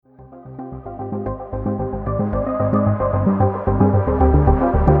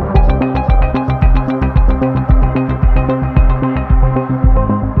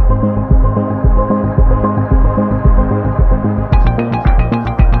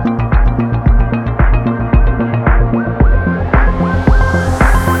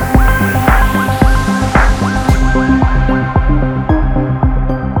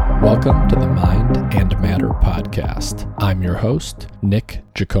I'm your host, Nick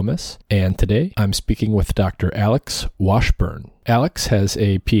Jackomis, and today I'm speaking with Dr. Alex Washburne. Alex has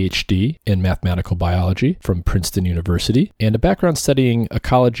a PhD in mathematical biology from Princeton University and a background studying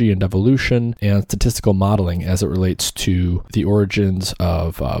ecology and evolution and statistical modeling as it relates to the origins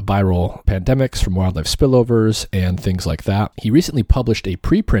of viral pandemics from wildlife spillovers and things like that. He recently published a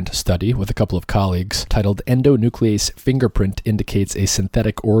preprint study with a couple of colleagues titled Endonuclease Fingerprint Indicates a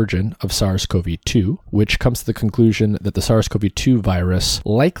Synthetic Origin of SARS-CoV-2, which comes to the conclusion that the SARS-CoV-2 virus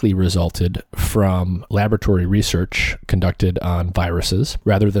likely resulted from laboratory research conducted on viruses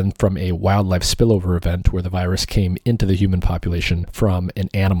rather than from a wildlife spillover event where the virus came into the human population from an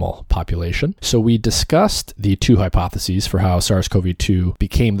animal population. So we discussed the two hypotheses for how SARS-CoV-2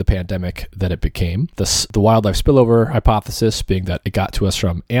 became the pandemic that it became. The wildlife spillover hypothesis being that it got to us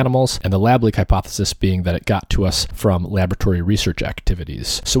from animals, and the lab leak hypothesis being that it got to us from laboratory research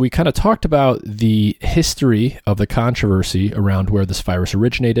activities. So we kind of talked about the history of the controversy around where this virus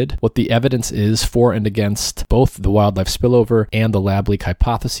originated, what the evidence is for and against both the wildlife spillover and the lab leak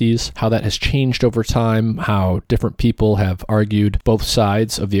hypotheses, how that has changed over time, how different people have argued both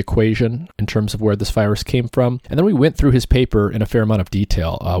sides of the equation in terms of where this virus came from. And then we went through his paper in a fair amount of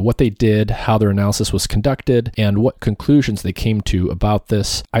detail, what they did, how their analysis was conducted, and what conclusions they came to about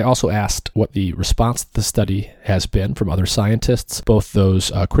this. I also asked what the response to the study has been from other scientists, both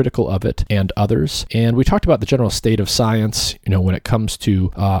those critical of it and others. And we talked about the general state of science, when it comes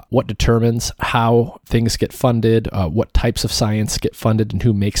to what determines how things get funded, what types of science get funded and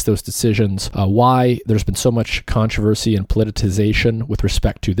who makes those decisions, why there's been so much controversy and politicization with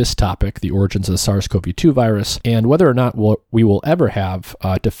respect to this topic, the origins of the SARS-CoV-2 virus, and whether or not we will ever have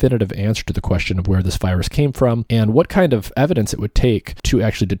a definitive answer to the question of where this virus came from and what kind of evidence it would take to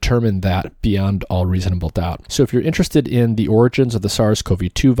actually determine that beyond all reasonable doubt. So if you're interested in the origins of the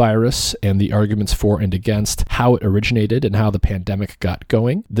SARS-CoV-2 virus and the arguments for and against how it originated and how the pandemic got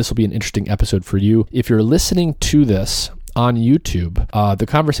going, this will be an interesting episode for you. If you're listening to this on YouTube, the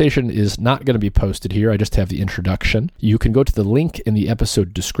conversation is not going to be posted here. I just have the introduction. You can go to the link in the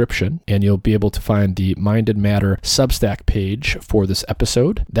episode description and you'll be able to find the Mind and Matter Substack page for this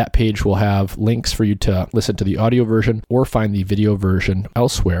episode. That page will have links for you to listen to the audio version or find the video version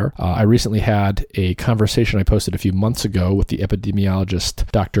elsewhere. I recently had a conversation I posted a few months ago with the epidemiologist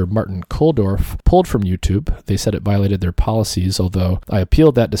Dr. Martin Kulldorff pulled from YouTube. They said it violated their policies, although I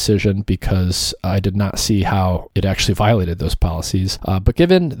appealed that decision because I did not see how it actually violated those policies. But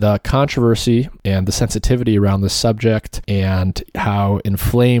given the controversy and the sensitivity around this subject and how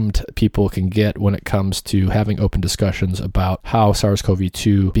inflamed people can get when it comes to having open discussions about how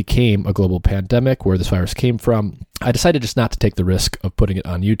SARS-CoV-2 became a global pandemic, where this virus came from, I decided just not to take the risk of putting it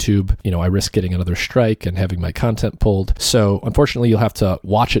on YouTube. I risk getting another strike and having my content pulled. So unfortunately, you'll have to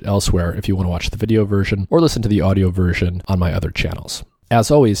watch it elsewhere if you want to watch the video version or listen to the audio version on my other channels. As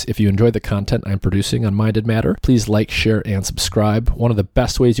always, if you enjoy the content I'm producing on Mind and Matter, please like, share, and subscribe. One of the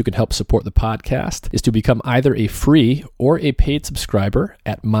best ways you can help support the podcast is to become either a free or a paid subscriber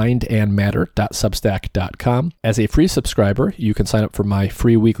at mindandmatter.substack.com. As a free subscriber, you can sign up for my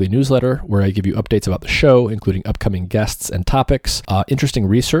free weekly newsletter where I give you updates about the show, including upcoming guests and topics, interesting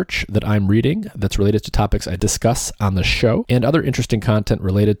research that I'm reading that's related to topics I discuss on the show, and other interesting content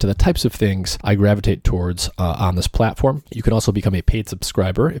related to the types of things I gravitate towards on this platform. You can also become a paid subscriber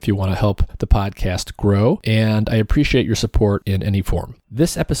if you want to help the podcast grow, and I appreciate your support in any form.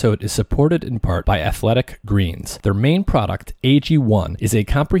 This episode is supported in part by Athletic Greens. Their main product, AG1, is a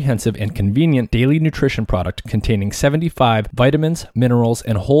comprehensive and convenient daily nutrition product containing 75 vitamins, minerals,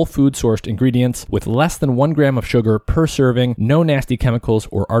 and whole food sourced ingredients with less than 1 gram of sugar per serving, no nasty chemicals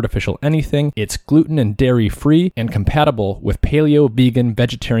or artificial anything. It's gluten and dairy free and compatible with paleo, vegan,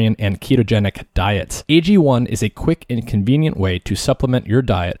 vegetarian, and ketogenic diets. AG1 is a quick and convenient way to supplement your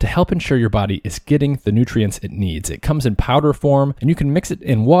diet to help ensure your body is getting the nutrients it needs. It comes in powder form and you can mix it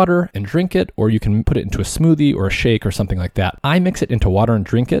in water and drink it, or you can put it into a smoothie or a shake or something like that. I mix it into water and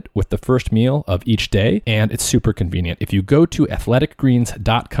drink it with the first meal of each day, and it's super convenient. If you go to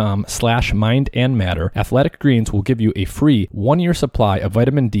athleticgreens.com/mindandmatter, Athletic Greens will give you a free 1-year supply of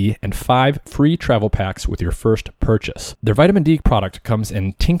vitamin D and 5 free travel packs with your first purchase. Their vitamin D product comes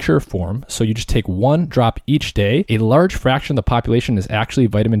in tincture form, so you just take 1 drop each day. A large fraction of the population is actually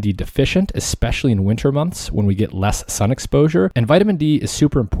vitamin D deficient, especially in winter months when we get less sun exposure. And vitamin D is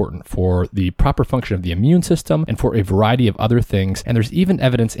super important for the proper function of the immune system and for a variety of other things. And there's even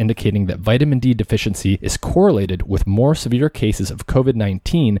evidence indicating that vitamin D deficiency is correlated with more severe cases of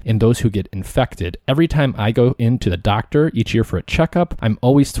COVID-19 in those who get infected. Every time I go into the doctor each year for a checkup, I'm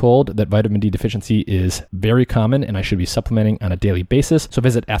always told that vitamin D deficiency is very common and I should be supplementing on a daily basis. So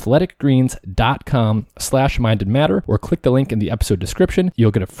visit athleticgreens.com/mindedmatter or click the link in the episode description.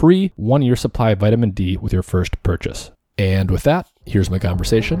 You'll get a free 1-year supply of vitamin D with your first purchase. And with that, here's my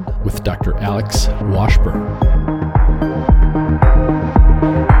conversation with Dr. Alex Washburne.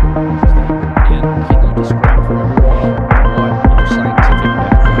 And can you describe for everyone what your scientific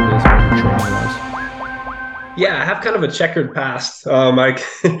background is, what your training was? Yeah, I have kind of a checkered past. I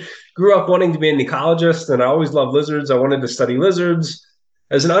grew up wanting to be an ecologist, and I always loved lizards. I wanted to study lizards.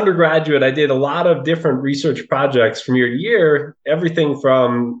 As an undergraduate, I did a lot of different research projects from year to year, everything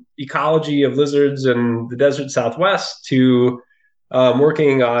from ecology of lizards in the desert Southwest to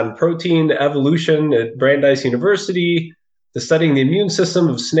working on protein evolution at Brandeis University, to studying the immune system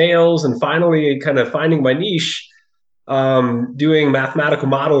of snails, and finally kind of finding my niche, doing mathematical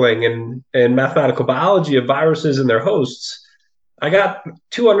modeling and mathematical biology of viruses and their hosts. I got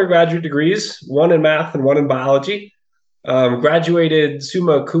 2 undergraduate degrees, one in math and one in biology. Graduated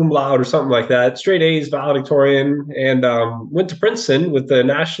summa cum laude or something like that, straight A's, valedictorian, and went to Princeton with the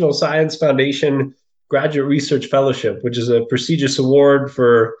National Science Foundation Graduate Research Fellowship, which is a prestigious award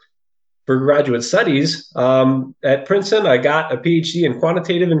for graduate studies. At Princeton, I got a PhD in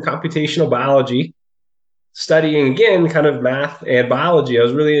quantitative and computational biology, studying, again, kind of math and biology. I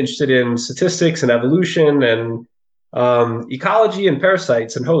was really interested in statistics and evolution and ecology and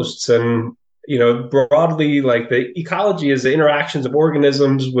parasites and hosts. And broadly, like the ecology is the interactions of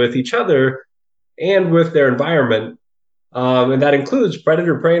organisms with each other and with their environment. And that includes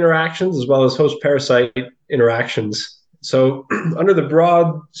predator-prey interactions as well as host-parasite interactions. So under the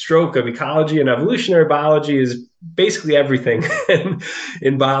broad stroke of ecology and evolutionary biology is basically everything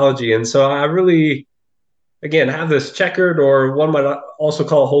in biology. And so I really, again, have this checkered, or one might also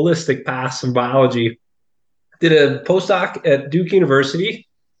call holistic past in biology. Did a postdoc at Duke University,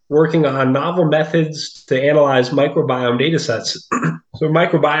 working on novel methods to analyze microbiome data sets. So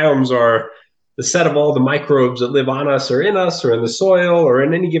microbiomes are the set of all the microbes that live on us or in the soil or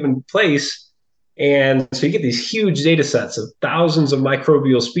in any given place. And so you get these huge data sets of thousands of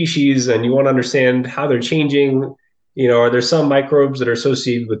microbial species, and you want to understand how they're changing. Are there some microbes that are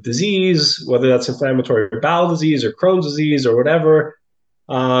associated with disease, whether that's inflammatory bowel disease or Crohn's disease or whatever.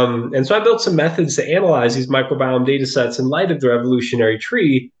 And so I built some methods to analyze these microbiome data sets in light of their evolutionary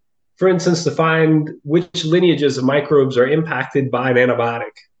tree. For instance, to find which lineages of microbes are impacted by an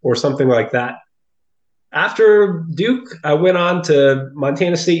antibiotic or something like that. After Duke, I went on to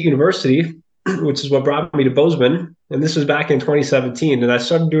Montana State University, which is what brought me to Bozeman. And this was back in 2017. And I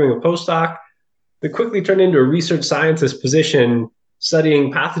started doing a postdoc that quickly turned into a research scientist position,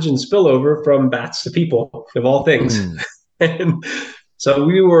 studying pathogen spillover from bats to people, of all things. And so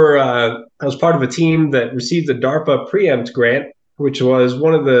I was part of a team that received the DARPA Preempt grant, which was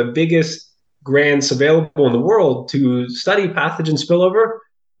one of the biggest grants available in the world to study pathogen spillover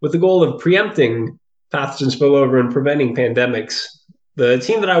with the goal of preempting pathogen spillover and preventing pandemics. The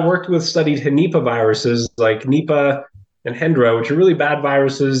team that I worked with studied Nipah viruses like Nipah and Hendra, which are really bad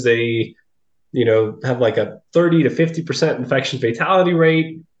viruses. They, have like a 30 to 50% infection fatality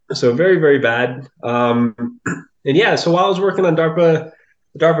rate. So very, very bad. So while I was working on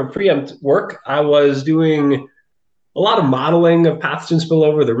DARPA Preempt work, I was doing a lot of modeling of pathogen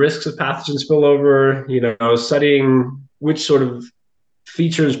spillover, the risks of pathogen spillover. I was studying which sort of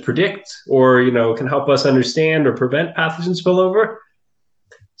features predict or, can help us understand or prevent pathogen spillover.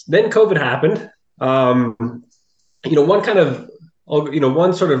 Then COVID happened.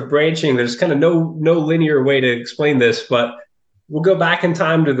 One sort of branching, there's kind of no linear way to explain this, but we'll go back in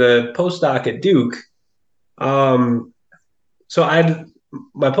time to the postdoc at Duke.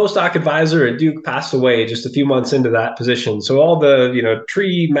 My postdoc advisor at Duke passed away just a few months into that position. So all the,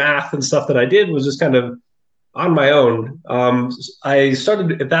 tree math and stuff that I did was just kind of on my own. I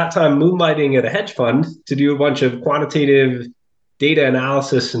started at that time moonlighting at a hedge fund to do a bunch of quantitative data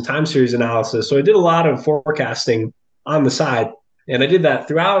analysis and time series analysis. So I did a lot of forecasting on the side, and I did that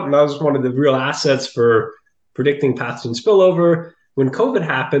throughout. And that was one of the real assets for predicting pathogen spillover. When COVID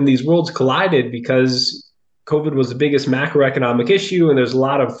happened, these worlds collided because COVID was the biggest macroeconomic issue, and there's a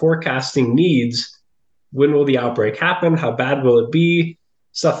lot of forecasting needs. When will the outbreak happen? How bad will it be?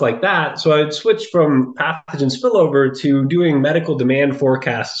 Stuff like that. So I'd switched from pathogen spillover to doing medical demand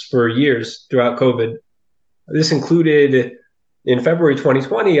forecasts for years throughout COVID. This included in February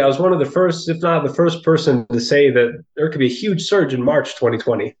 2020, I was one of the first, if not the first person to say that there could be a huge surge in March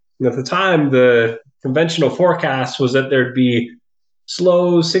 2020. And at the time, the conventional forecast was that there'd be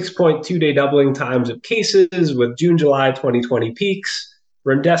slow 6.2 day doubling times of cases with June, July 2020 peaks.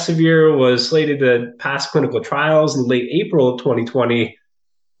 Remdesivir was slated to pass clinical trials in late April of 2020,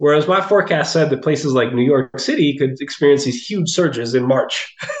 whereas my forecast said that places like New York City could experience these huge surges in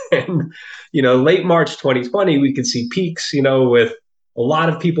March. And, late March 2020, we could see peaks, with a lot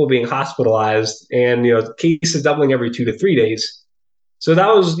of people being hospitalized and, cases doubling every 2 to 3 days. So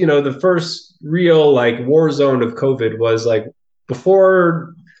that was, the first real like war zone of COVID was like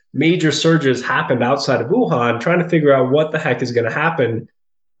before major surges happened outside of Wuhan, trying to figure out what the heck is going to happen.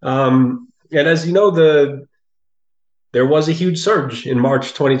 And as you know, there was a huge surge in March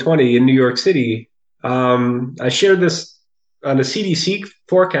 2020 in New York City. I shared this on a CDC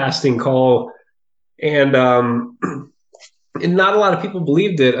forecasting call, and and not a lot of people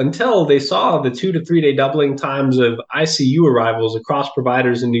believed it until they saw the 2 to 3 day doubling times of ICU arrivals across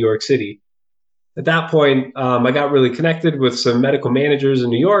providers in New York City. At that point, I got really connected with some medical managers in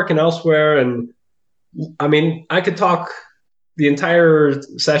New York and elsewhere. And I mean, I could talk the entire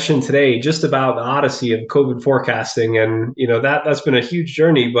session today just about the odyssey of COVID forecasting. And, that's been a huge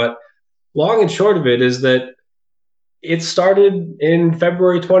journey. But long and short of it is that it started in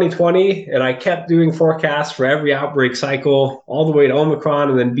February 2020, and I kept doing forecasts for every outbreak cycle all the way to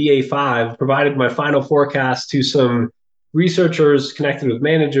Omicron and then BA5, provided my final forecast to some researchers connected with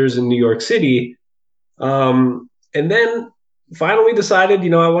managers in New York City. And then finally decided,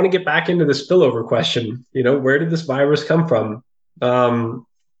 I want to get back into the spillover question. Where did this virus come from? Now,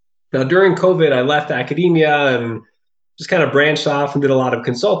 during COVID, I left academia and just kind of branched off and did a lot of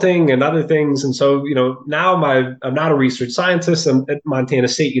consulting and other things. And so, now I'm not a research scientist. I'm at Montana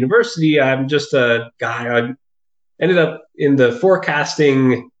State University. I'm just a guy. I ended up in the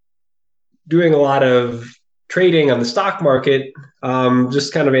forecasting, doing a lot of trading on the stock market,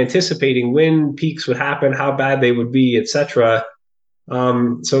 just kind of anticipating when peaks would happen, how bad they would be, et cetera.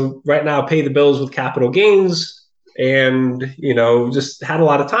 So right now, pay the bills with capital gains, and just had a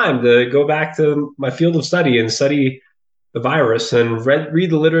lot of time to go back to my field of study and study the virus and read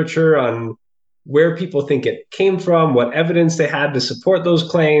the literature on where people think it came from, what evidence they had to support those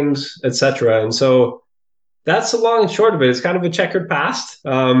claims, et cetera. And so that's the long and short of it. It's kind of a checkered past,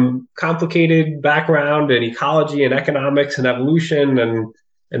 complicated background in ecology and economics and evolution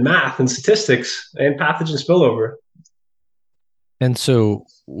and math and statistics and pathogen spillover. And so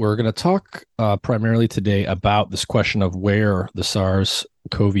we're going to talk primarily today about this question of where the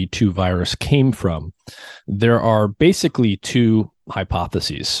SARS-CoV-2 virus came from. There are basically two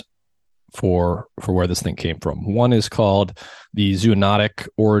hypotheses for where this thing came from. One is called the zoonotic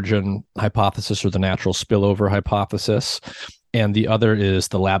origin hypothesis or the natural spillover hypothesis, and the other is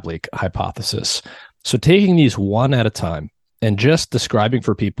the lab leak hypothesis. So taking these one at a time and just describing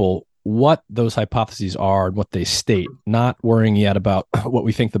for people what those hypotheses are and what they state, not worrying yet about what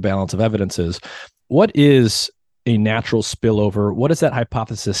we think the balance of evidence is. What is a natural spillover? What does that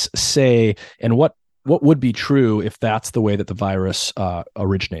hypothesis say? And what would be true if that's the way that the virus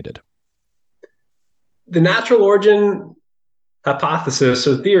originated? The natural origin hypothesis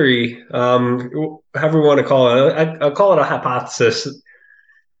or theory, however we want to call it, I'll call it a hypothesis,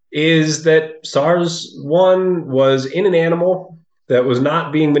 is that SARS-1 was in an animal that was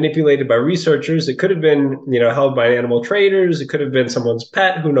not being manipulated by researchers. It could have been, held by animal traders. It could have been someone's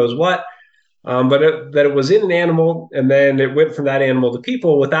pet, who knows what. But that it was in an animal, and then it went from that animal to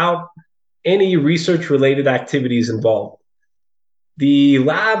people without any research-related activities involved. The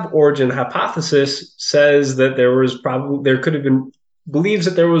lab origin hypothesis says that believes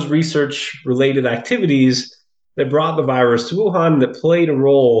that there was research-related activities that brought the virus to Wuhan that played a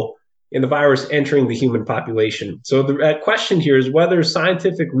role in the virus entering the human population. So the question here is whether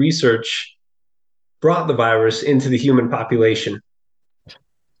scientific research brought the virus into the human population.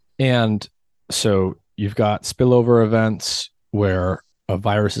 And so you've got spillover events where a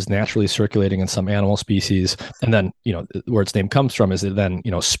virus is naturally circulating in some animal species, and then, where its name comes from is it then,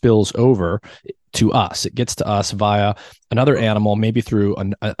 spills over to us. It gets to us via another animal, maybe through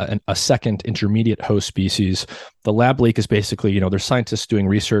a second intermediate host species. The lab leak is basically, there's scientists doing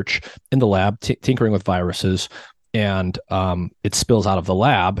research in the lab, tinkering with viruses, and it spills out of the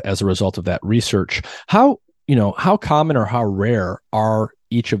lab as a result of that research. How common or how rare are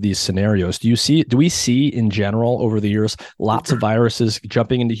each of these scenarios? Do we see in general over the years lots of viruses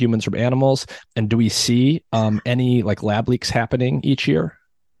jumping into humans from animals? And do we see any like lab leaks happening each year?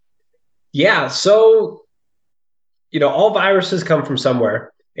 Yeah. So, all viruses come from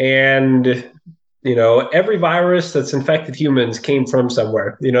somewhere. And every virus that's infected humans came from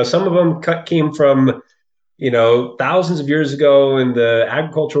somewhere. Some of them came from, thousands of years ago in the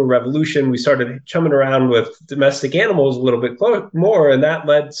agricultural revolution. We started chumming around with domestic animals a little bit more, and that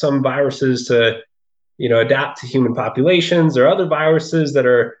led some viruses to, adapt to human populations. There are other viruses that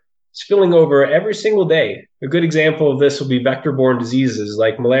are spilling over every single day. A good example of this will be vector-borne diseases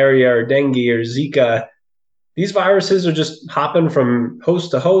like malaria or dengue or Zika. These viruses are just hopping from host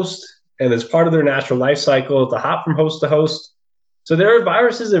to host, and it's part of their natural life cycle to hop from host to host. So there are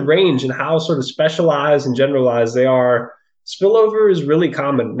viruses that range in how sort of specialized and generalized they are. Spillover is really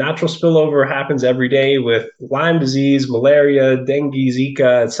common. Natural spillover happens every day with Lyme disease, malaria, dengue,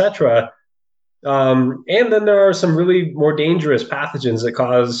 Zika, etc. And then there are some really more dangerous pathogens that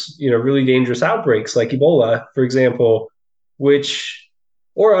cause, really dangerous outbreaks, like Ebola, for example,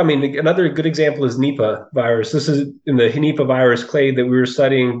 another good example is Nipah virus. This is in the Nipah virus clade that we were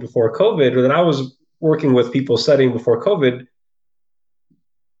studying before COVID, or that I was working with people studying before COVID.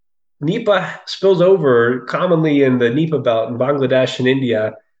 Nipah spills over commonly in the Nipah belt in Bangladesh and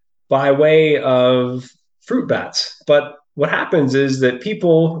India by way of fruit bats. But what happens is that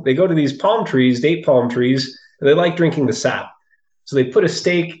they go to these palm trees, date palm trees, and they like drinking the sap. So they put a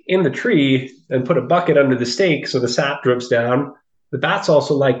stake in the tree and put a bucket under the stake so the sap drips down. The bats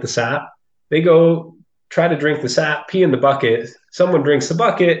also like the sap. They go try to drink the sap, pee in the bucket. Someone drinks the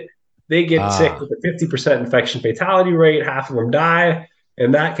bucket. They get sick with a 50% infection fatality rate. Half of them die.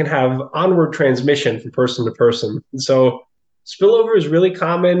 And that can have onward transmission from person to person. And so spillover is really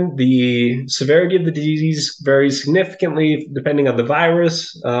common. The severity of the disease varies significantly depending on the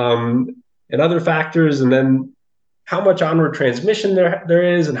virus and other factors. And then how much onward transmission there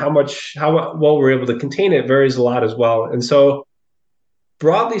is and how well we're able to contain it varies a lot as well. And so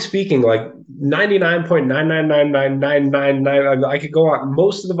broadly speaking, like 99.9999999, I could go on.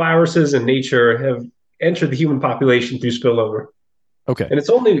 Most of the viruses in nature have entered the human population through spillover. Okay. And it's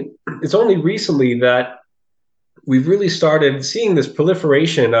only recently that we've really started seeing this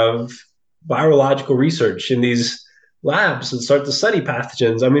proliferation of virological research in these labs that start to study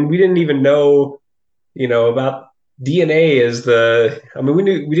pathogens. I mean, we didn't even know, about DNA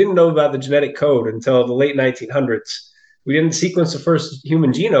we didn't know about the genetic code until the late 1900s. We didn't sequence the first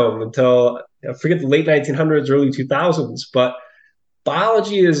human genome until, I forget, the late 1900s, early 2000s. But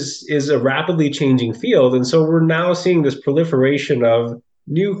biology is a rapidly changing field. And so we're now seeing this proliferation of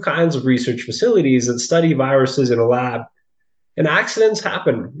new kinds of research facilities that study viruses in a lab. And accidents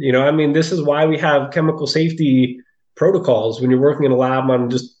happen. This is why we have chemical safety protocols when you're working in a lab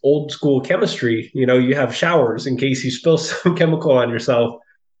on just old school chemistry. You have showers in case you spill some chemical on yourself.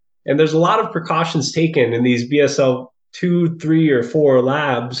 And there's a lot of precautions taken in these BSL 2, 3, or 4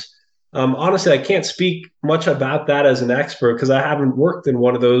 labs. Honestly, I can't speak much about that as an expert because I haven't worked in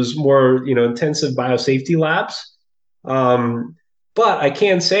one of those more, intensive biosafety labs. But I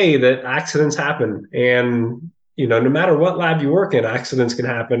can say that accidents happen, and no matter what lab you work in, accidents can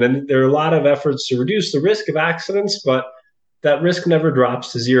happen. And there are a lot of efforts to reduce the risk of accidents, but that risk never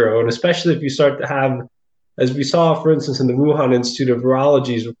drops to zero. And especially if you start to have, as we saw, for instance, in the Wuhan Institute of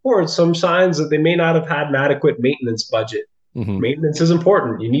Virology's report, some signs that they may not have had an adequate maintenance budget. Mm-hmm. Maintenance is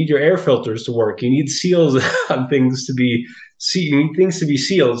important. You need your air filters to work. You need seals on things to be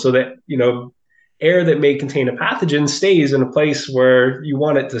sealed so that, air that may contain a pathogen stays in a place where you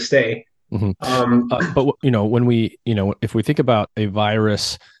want it to stay. Mm-hmm. But if we think about a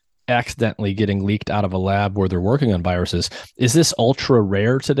virus accidentally getting leaked out of a lab where they're working on viruses, is this ultra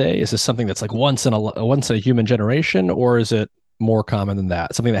rare today? Is this something that's like once in a human generation, or is it more common than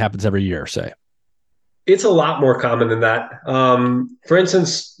that? Something that happens every year, say? It's a lot more common than that. For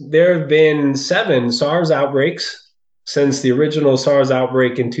instance, there have been 7 SARS outbreaks since the original SARS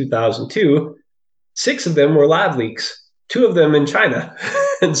outbreak in 2002. 6 of them were lab leaks, 2 of them in China.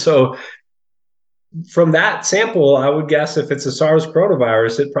 And so from that sample, I would guess if it's a SARS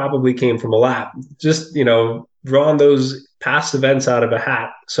coronavirus, it probably came from a lab, just, drawing those past events out of a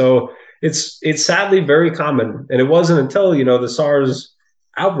hat. So it's sadly very common. And it wasn't until, the SARS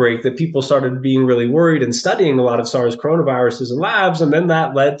outbreak that people started being really worried and studying a lot of SARS coronaviruses in labs. And then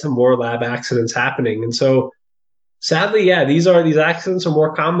that led to more lab accidents happening. And so sadly, yeah, these accidents are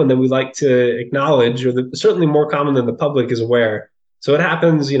more common than we like to acknowledge, or certainly more common than the public is aware. So it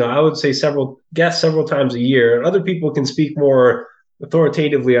happens, I would say several times a year. Other people can speak more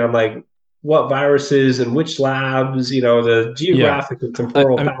authoritatively on like what viruses and which labs, the geographic and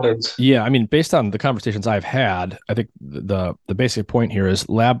temporal patterns. Yeah, based on the conversations I've had, I think the basic point here is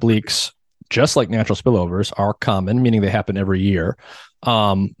lab leaks, just like natural spillovers, are common, meaning they happen every year.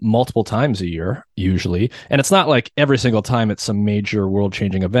 multiple times a year, usually. And it's not like every single time it's some major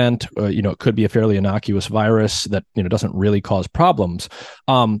world-changing event. It could be a fairly innocuous virus that, doesn't really cause problems.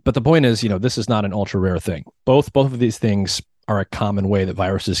 But the point is, this is not an ultra-rare thing. Both of these things are a common way that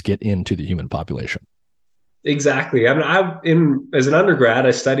viruses get into the human population. Exactly. I mean, as an undergrad,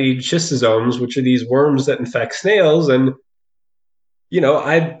 I studied schistosomes, which are these worms that infect snails. And,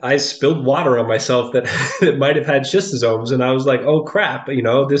 I spilled water on myself that, that might have had schistosomes. And I was like, oh, crap,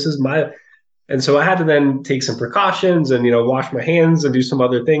 this is and so I had to then take some precautions and, wash my hands and do some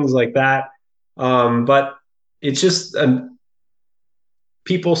other things like that. But it's just,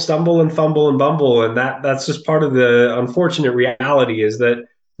 people stumble and fumble and bumble. And that's just part of the unfortunate reality is that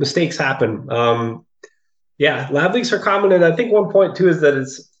mistakes happen. Yeah, lab leaks are common, and I think one point too is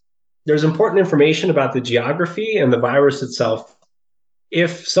that there's important information about the geography and the virus itself.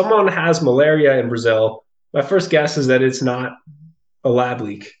 If someone has malaria in Brazil, my first guess is that it's not a lab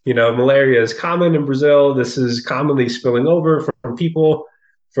leak. Malaria is common in Brazil. This is commonly spilling over from people,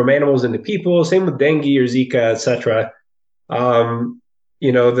 from animals into people. Same with dengue or Zika, etc. The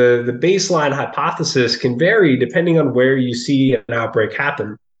baseline hypothesis can vary depending on where you see an outbreak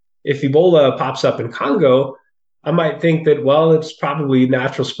happen. If Ebola pops up in Congo, I might think that, well, it's probably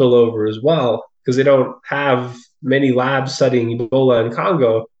natural spillover as well, because they don't have many labs studying Ebola in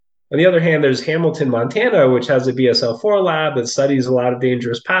Congo. On the other hand, there's Hamilton, Montana, which has a BSL-4 lab that studies a lot of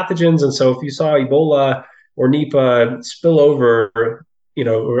dangerous pathogens. And so if you saw Ebola or Nipah spill over,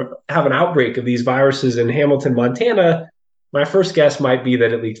 or have an outbreak of these viruses in Hamilton, Montana, my first guess might be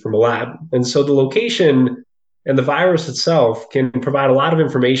that it leaked from a lab. And so the location and the virus itself can provide a lot of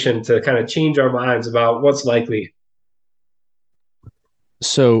information to kind of change our minds about what's likely.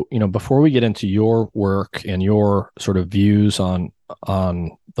 So, before we get into your work and your sort of views on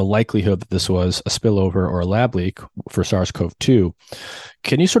the likelihood that this was a spillover or a lab leak for SARS-CoV-2,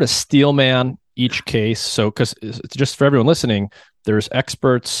 can you sort of steelman each case? So, because just for everyone listening, there's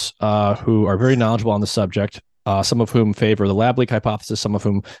experts who are very knowledgeable on the subject. Some of whom favor the lab leak hypothesis, some of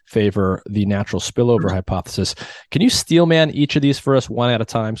whom favor the natural spillover hypothesis. Can you steelman each of these for us one at a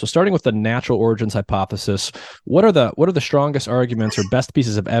time? So starting with the natural origins hypothesis, what are the strongest arguments or best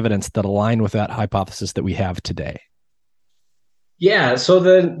pieces of evidence that align with that hypothesis that we have today? Yeah, so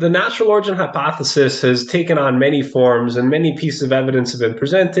the natural origin hypothesis has taken on many forms and many pieces of evidence have been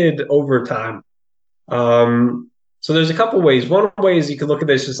presented over time. So there's a couple ways. One way is you could look at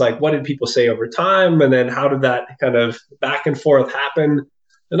this as like, what did people say over time? And then how did that kind of back and forth happen?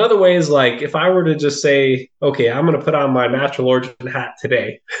 Another way is like, if I were to just say, okay, I'm going to put on my natural origin hat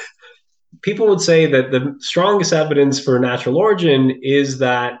today, people would say that the strongest evidence for natural origin is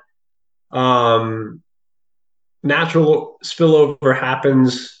that natural spillover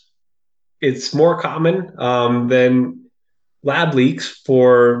happens. It's more common than lab leaks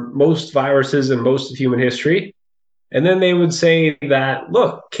for most viruses in most of human history. And then they would say that,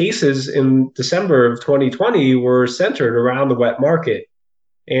 look, cases in December of 2020 were centered around the wet market.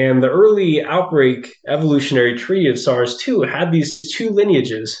 And the early outbreak evolutionary tree of SARS-2 had these two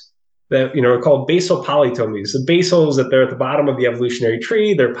lineages that are called basal polytomies. The basals, that they're at the bottom of the evolutionary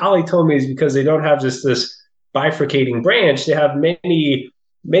tree, they're polytomies because they don't have just this bifurcating branch. They have many,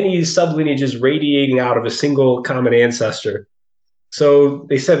 many sublineages radiating out of a single common ancestor. So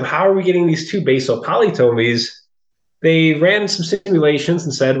they said, how are we getting these two basal polytomies? They ran some simulations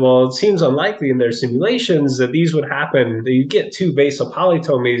and said, well, it seems unlikely in their simulations that these would happen, that you get two basal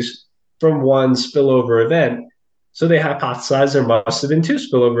polytomies from one spillover event. So they hypothesized there must have been two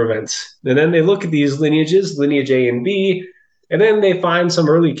spillover events. And then they look at these lineages, lineage A and B, and then they find some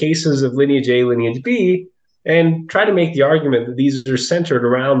early cases of lineage A, lineage B, and try to make the argument that these are centered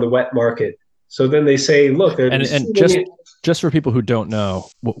around the wet market. So then they say, look, and just for people who don't know,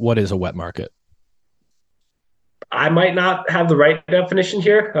 what is a wet market? I might not have the right definition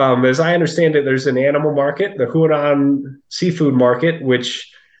here. As I understand it, there's an animal market, the Huanan seafood market, which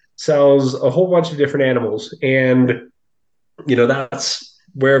sells a whole bunch of different animals. And, that's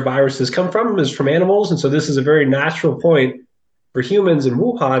where viruses come from, is from animals. And so this is a very natural point for humans in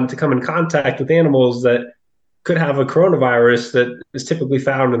Wuhan to come in contact with animals that could have a coronavirus that is typically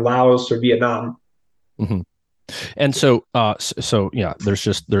found in Laos or Vietnam. Mm-hmm. And so yeah,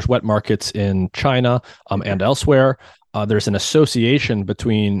 there's wet markets in China and elsewhere. There's an association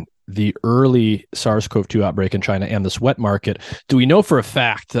between the early SARS-CoV-2 outbreak in China and this wet market. Do we know for a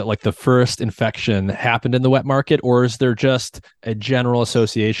fact that like the first infection happened in the wet market, or is there just a general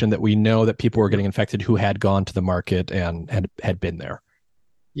association that we know that people were getting infected who had gone to the market and had been there?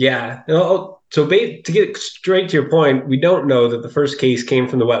 Yeah. So to get straight to your point, we don't know that the first case came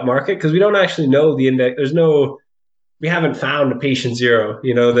from the wet market because we don't actually know the index. There's no we haven't found a patient zero.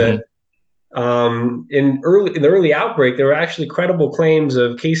 You know Hmm. that in the early outbreak, there were actually credible claims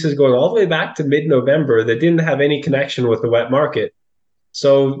of cases going all the way back to mid-November that didn't have any connection with the wet market.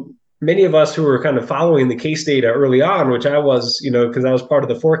 So many of us who were kind of following the case data early on, which I was, because I was part of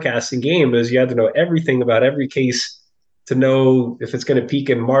the forecasting game, is you had to know everything about every case to know if it's going to peak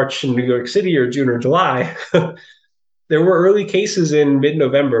in March in New York City or June or July. There were early cases in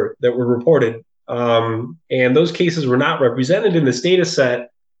mid-November that were reported, and those cases were not represented in this data set.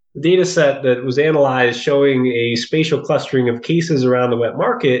 The data set that was analyzed showing a spatial clustering of cases around the wet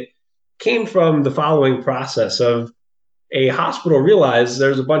market came from the following process of a hospital realized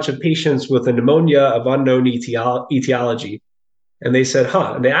there's a bunch of patients with a pneumonia of unknown etiology. And they said,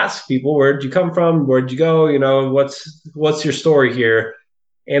 huh, and they asked people, where'd you come from? Where'd you go? What's your story here?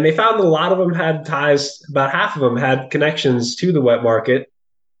 And they found that a lot of them had ties, about half of them had connections to the wet market.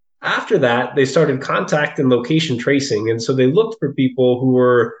 After that, they started contact and location tracing. And so they looked for people who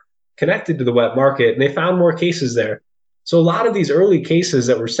were connected to the wet market and they found more cases there. So a lot of these early cases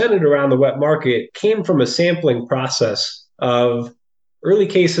that were centered around the wet market came from a sampling process of early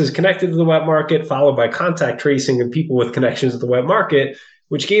cases connected to the wet market, followed by contact tracing of people with connections to the wet market,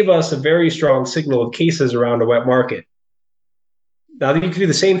 which gave us a very strong signal of cases around the wet market. Now, you could do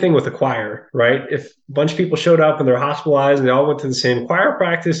the same thing with acquire, right? If a bunch of people showed up and they're hospitalized and they all went to the same acquire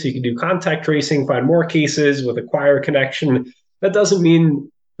practice, you could do contact tracing, find more cases with acquire connection. That doesn't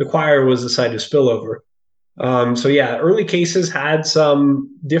mean the acquire was the site of spillover. So yeah, early cases had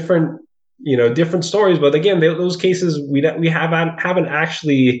some different stories, but again, those cases we haven't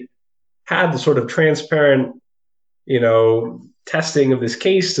actually had the sort of transparent, testing of this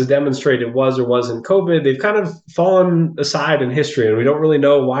case to demonstrate it was or wasn't COVID. They've kind of fallen aside in history, and we don't really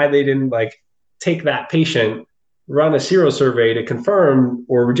know why they didn't take that patient, run a serosurvey to confirm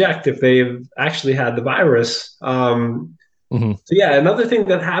or reject if they've actually had the virus. So yeah, another thing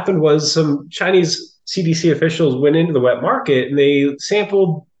that happened was some Chinese CDC officials went into the wet market and they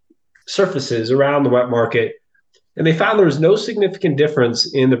sampled surfaces around the wet market. And they found there was no significant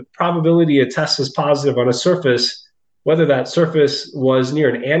difference in the probability a test was positive on a surface, whether that surface was near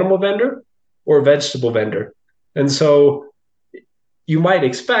an animal vendor or a vegetable vendor. And so you might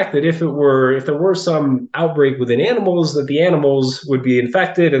expect that if there were some outbreak within animals, that the animals would be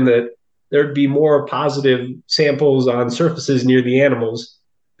infected and that there'd be more positive samples on surfaces near the animals.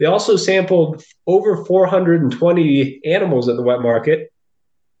 They also sampled over 420 animals at the wet market.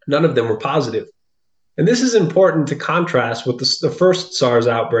 None of them were positive. And this is important to contrast with the first SARS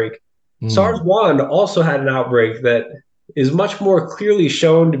outbreak. SARS-1 also had an outbreak that is much more clearly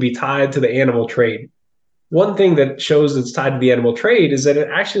shown to be tied to the animal trade. One thing that shows it's tied to the animal trade is that it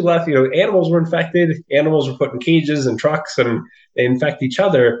actually left, animals were infected, animals were put in cages and trucks, and they infect each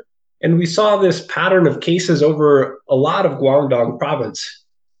other. And we saw this pattern of cases over a lot of Guangdong province.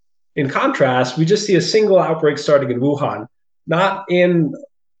 In contrast, we just see a single outbreak starting in Wuhan, not in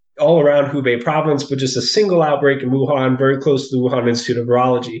all around Hubei province, but just a single outbreak in Wuhan, very close to the Wuhan Institute of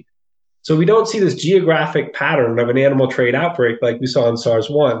Virology. So we don't see this geographic pattern of an animal trade outbreak like we saw in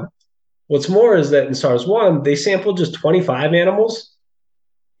SARS-1. What's more is that in SARS-1, they sampled just 25 animals.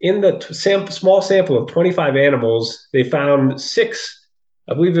 In the small sample of 25 animals, they found 6,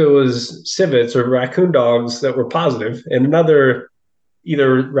 I believe it was civets or raccoon dogs that were positive, and another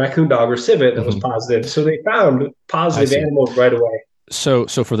either raccoon dog or civet that was positive. So they found positive animals right away. So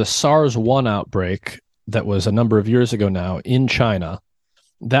for the SARS-1 outbreak that was a number of years ago now in China,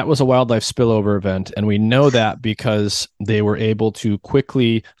 that was a wildlife spillover event, and we know that because they were able to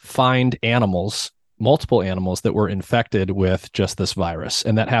quickly find animals, multiple animals that were infected with just this virus,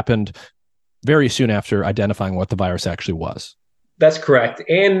 and that happened very soon after identifying what the virus actually was. That's correct.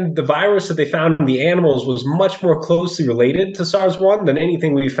 And the virus that they found in the animals was much more closely related to SARS-1 than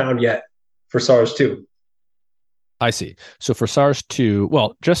anything we found yet for SARS-2. I see. So for SARS-2,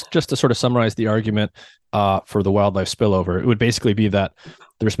 well, just to sort of summarize the argument for the wildlife spillover, it would basically be that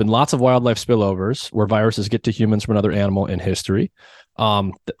there's been lots of wildlife spillovers where viruses get to humans from another animal in history.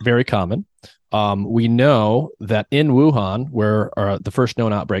 Very common. We know that in Wuhan, where the first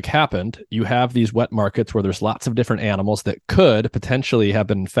known outbreak happened, you have these wet markets where there's lots of different animals that could potentially have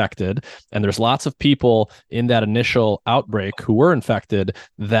been infected. And there's lots of people in that initial outbreak who were infected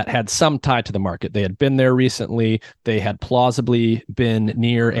that had some tie to the market. They had been there recently. They had plausibly been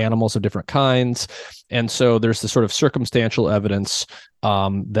near animals of different kinds. And so there's this sort of circumstantial evidence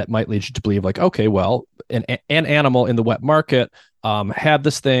that might lead you to believe okay, well, an animal in the wet market had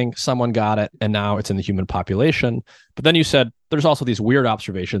this thing, someone got it, and now it's in the human population. But then you said there's also these weird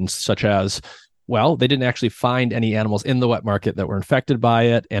observations, such as, well, they didn't actually find any animals in the wet market that were infected by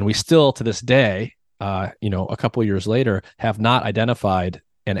it. And we still, to this day, a couple of years later, have not identified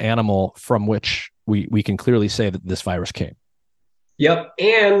an animal from which we can clearly say that this virus came. Yep.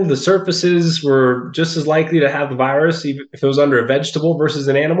 And the surfaces were just as likely to have the virus, even if it was under a vegetable versus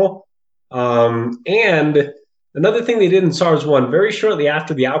an animal. And another thing they did in SARS-1 very shortly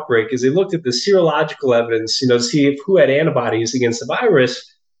after the outbreak is they looked at the serological evidence, to see if who had antibodies against the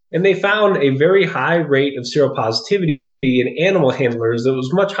virus. And they found a very high rate of seropositivity in animal handlers that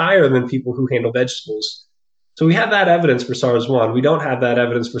was much higher than people who handle vegetables. So we have that evidence for SARS-1. We don't have that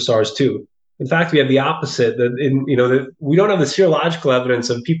evidence for SARS-2. In fact, we have the opposite. That we don't have the serological evidence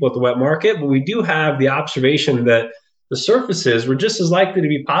of people at the wet market, but we do have the observation that the surfaces were just as likely to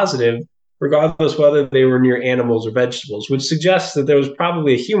be positive, regardless whether they were near animals or vegetables, which suggests that there was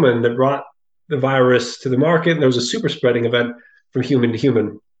probably a human that brought the virus to the market, and there was a super spreading event from human to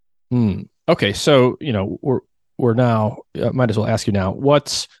human. Okay, so we're now might as well ask you now,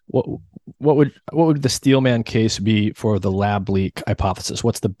 what would the Steelman case be for the lab leak hypothesis?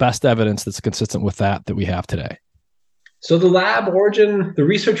 What's the best evidence that's consistent with that we have today? So the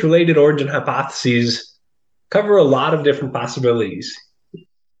research related origin hypotheses cover a lot of different possibilities.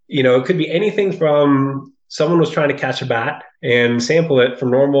 It could be anything from someone was trying to catch a bat and sample it for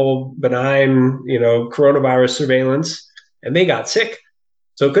normal benign, coronavirus surveillance, and they got sick.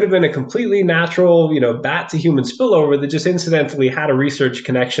 So it could have been a completely natural, bat to human spillover that just incidentally had a research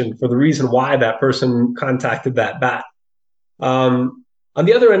connection for the reason why that person contacted that bat. On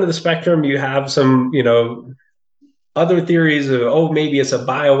the other end of the spectrum, you have some, other theories of, maybe it's a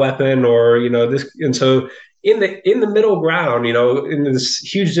bioweapon or, this. And so in the middle ground, in this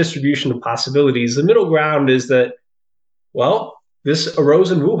huge distribution of possibilities, the middle ground is that, this arose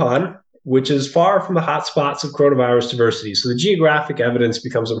in Wuhan, which is far from the hotspots of coronavirus diversity. So the geographic evidence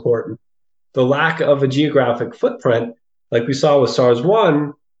becomes important. The lack of a geographic footprint, like we saw with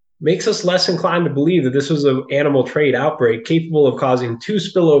SARS-1, makes us less inclined to believe that this was an animal trade outbreak capable of causing 2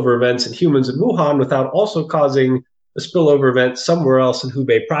 spillover events in humans in Wuhan without also causing a spillover event somewhere else in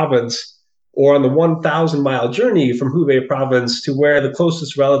Hubei province, or on the 1,000-mile journey from Hubei province to where the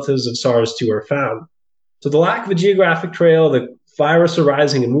closest relatives of SARS-2 are found. So the lack of a geographic trail, the virus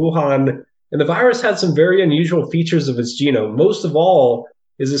arising in Wuhan, and the virus had some very unusual features of its genome. Most of all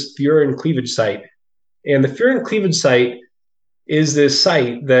is this furin cleavage site. And the furin cleavage site is this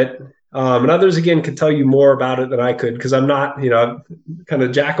site that, and others again could tell you more about it than I could, because I'm not, kind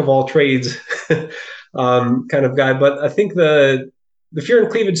of jack of all trades kind of guy. But I think the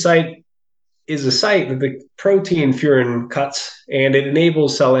furin cleavage site is a site that the protein furin cuts, and it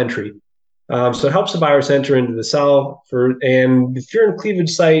enables cell entry. So it helps the virus enter into the cell. And the furin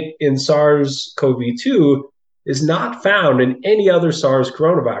cleavage site in SARS-CoV-2 is not found in any other SARS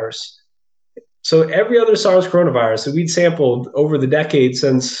coronavirus. So every other SARS coronavirus that we'd sampled over the decades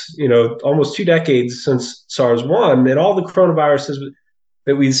since, almost 2 decades since SARS-1, and all the coronaviruses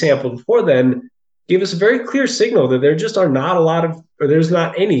that we'd sampled before then, gave us a very clear signal that there just are not a lot of, or there's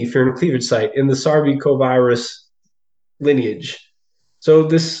not any furin cleavage site in the SARS-CoV virus lineage. So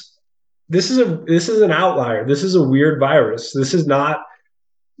this is an outlier. This is a weird virus. This is not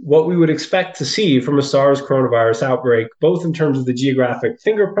what we would expect to see from a SARS coronavirus outbreak, both in terms of the geographic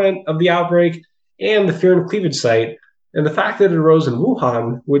fingerprint of the outbreak and the furin cleavage site. And the fact that it arose in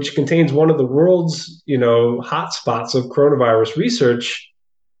Wuhan, which contains one of the world's, hotspots of coronavirus research,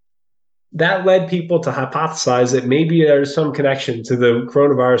 that led people to hypothesize that maybe there's some connection to the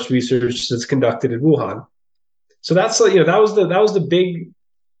coronavirus research that's conducted in Wuhan. So that's, that was the big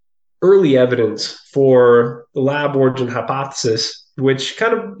early evidence for the lab origin hypothesis, which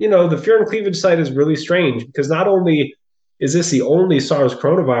kind of, the furin cleavage site is really strange, because not only is this the only SARS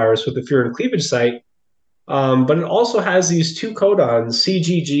coronavirus with the furin cleavage site, but it also has these 2 codons,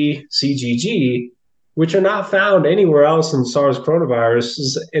 CGG, CGG, which are not found anywhere else in SARS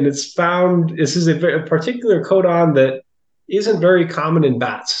coronaviruses. And this is a particular codon that isn't very common in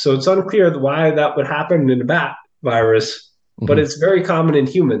bats. So it's unclear why that would happen in a bat virus, but it's very common in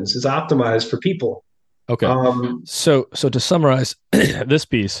humans. It's optimized for people. Okay. So to summarize this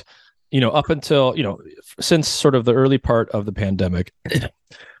piece, up until, since sort of the early part of the pandemic,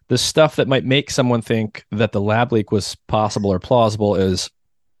 the stuff that might make someone think that the lab leak was possible or plausible is,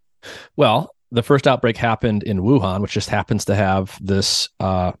 the first outbreak happened in Wuhan, which just happens to have this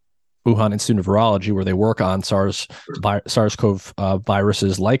Wuhan Institute of Virology, where they work on SARS-CoV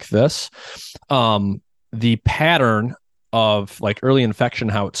viruses like this. The pattern of early infection,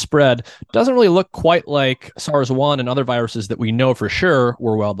 how it spread, doesn't really look quite like SARS-1 and other viruses that we know for sure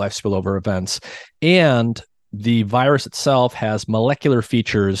were wildlife spillover events. And the virus itself has molecular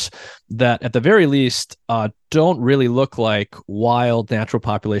features that, at the very least, don't really look like wild natural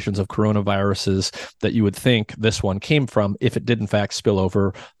populations of coronaviruses that you would think this one came from if it did, in fact, spill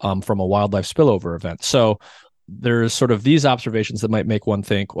over from a wildlife spillover event. So there's sort of these observations that might make one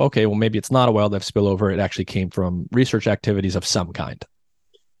think, okay, well, maybe it's not a wildlife spillover. It actually came from research activities of some kind.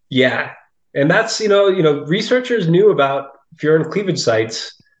 Yeah. And that's, researchers knew about furin cleavage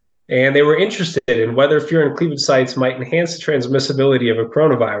sites, and they were interested in whether furin cleavage sites might enhance the transmissibility of a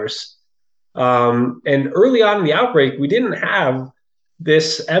coronavirus. And early on in the outbreak, we didn't have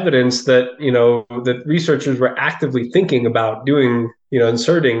this evidence that, that researchers were actively thinking about doing,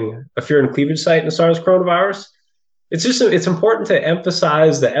 inserting a furin cleavage site in the SARS coronavirus. It's important to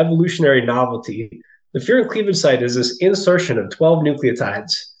emphasize the evolutionary novelty. The furin cleavage site is this insertion of 12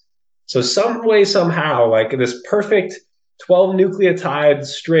 nucleotides. So some way, somehow, like this perfect 12 nucleotide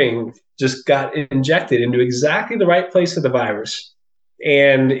string just got injected into exactly the right place of the virus.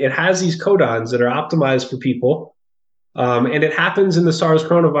 And it has these codons that are optimized for people. And it happens in the SARS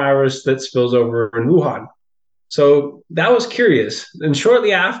coronavirus that spills over in Wuhan. So that was curious. And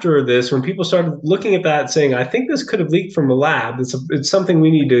shortly after this, when people started looking at that saying, I think this could have leaked from a lab, it's something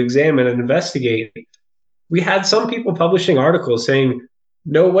we need to examine and investigate, we had some people publishing articles saying,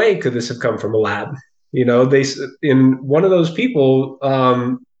 no way could this have come from a lab. They, in one of those people,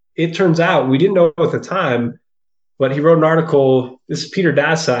 it turns out, we didn't know at the time, but he wrote an article. This is Peter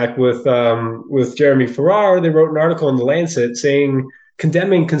Daszak with Jeremy Farrar. They wrote an article in The Lancet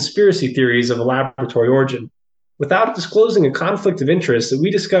condemning conspiracy theories of a laboratory origin, without disclosing a conflict of interest that we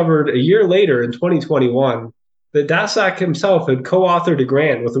discovered a year later in 2021 that Daszak himself had co-authored a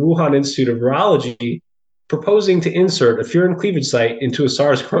grant with the Wuhan Institute of Virology proposing to insert a furin cleavage site into a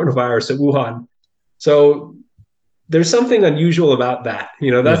SARS coronavirus at Wuhan. So there's something unusual about that.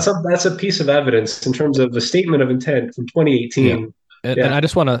 That's a piece of evidence in terms of a statement of intent from 2018. Yeah. And I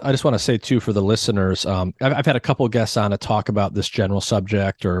just want to say too, for the listeners, I've had a couple of guests on to talk about this general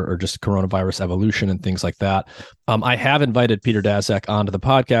subject or just coronavirus evolution and things like that. I have invited Peter Daszak onto the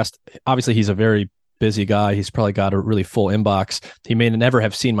podcast. Obviously, he's a very busy guy. He's probably got a really full inbox. He may never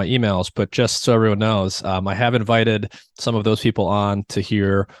have seen my emails, but just so everyone knows, I have invited some of those people on to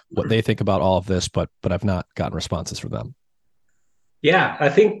hear what they think about all of this, but I've not gotten responses from them. Yeah, I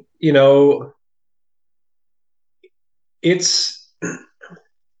think,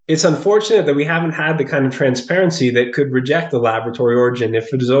 it's unfortunate that we haven't had the kind of transparency that could reject the laboratory origin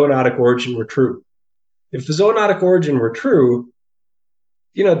if the zoonotic origin were true. If the zoonotic origin were true,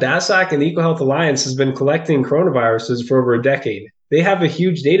 Daszak and the EcoHealth Alliance has been collecting coronaviruses for over a decade. They have a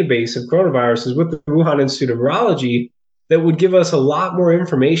huge database of coronaviruses with the Wuhan Institute of Virology that would give us a lot more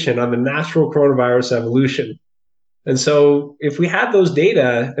information on the natural coronavirus evolution. And so if we had those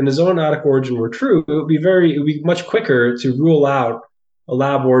data and the zoonotic origin were true, it would be much quicker to rule out a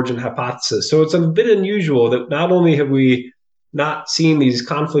lab origin hypothesis. So it's a bit unusual that not only have we not seen these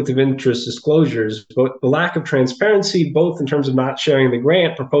conflict of interest disclosures, but the lack of transparency, both in terms of not sharing the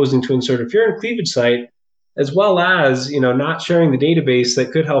grant proposing to insert a furin cleavage site, as well as not sharing the database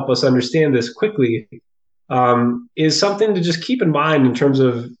that could help us understand this quickly, is something to just keep in mind in terms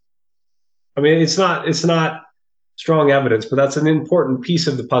of. I mean, it's not strong evidence, but that's an important piece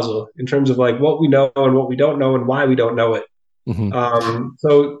of the puzzle in terms of like what we know and what we don't know and why we don't know it. Mm-hmm.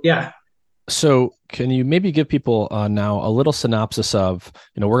 So yeah. So can you maybe give people now a little synopsis of,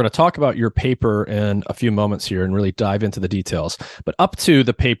 we're going to talk about your paper in a few moments here and really dive into the details, but up to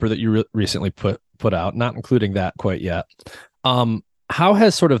the paper that you recently put out, not including that quite yet, how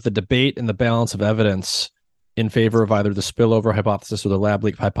has sort of the debate and the balance of evidence in favor of either the spillover hypothesis or the lab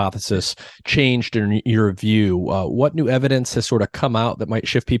leak hypothesis changed in your view? What new evidence has sort of come out that might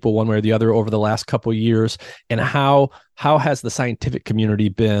shift people one way or the other over the last couple of years? And how has the scientific community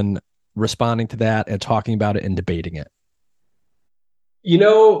been responding to that and talking about it and debating it?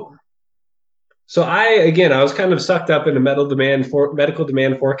 So I was kind of sucked up in a medical demand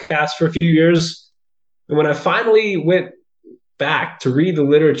forecast for a few years. And when I finally went back to read the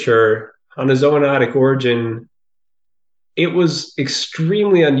literature on a zoonotic origin, it was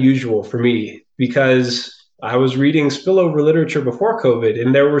extremely unusual for me because I was reading spillover literature before COVID,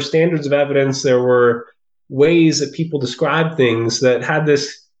 and there were standards of evidence. There were ways that people described things that had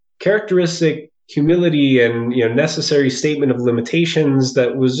this characteristic humility and necessary statement of limitations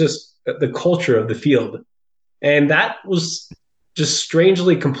that was just the culture of the field. And that was just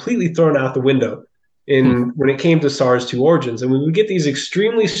strangely completely thrown out the window when it came to SARS-2 origins. And we would get these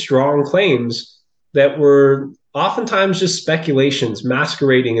extremely strong claims that were oftentimes just speculations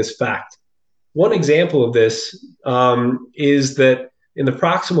masquerading as fact. One example of this is that in the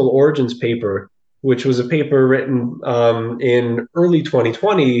proximal origins paper, which was a paper written in early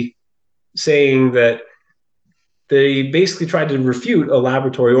 2020 saying that they basically tried to refute a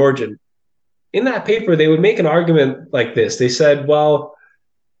laboratory origin. In that paper, they would make an argument like this. They said, well,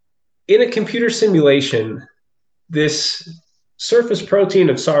 in a computer simulation, this surface protein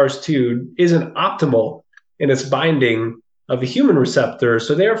of SARS-2 isn't optimal in its binding of a human receptor.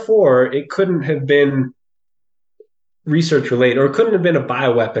 So therefore, it couldn't have been research related, or it couldn't have been a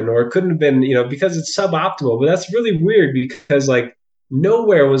bioweapon, or it couldn't have been, because it's suboptimal. But that's really weird because like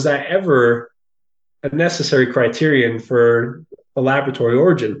nowhere was that ever a necessary criterion for a laboratory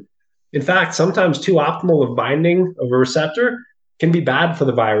origin. In fact, sometimes too optimal of binding of a receptor can be bad for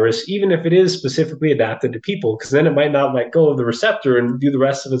the virus, even if it is specifically adapted to people, because then it might not let go of the receptor and do the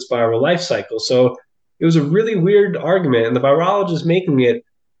rest of its viral life cycle. So it was a really weird argument, and the virologist making it,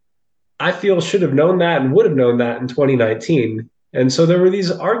 I feel, should have known that and would have known that in 2019. And so there were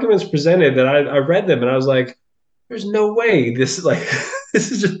these arguments presented that I read them and I was like, there's no way this is like,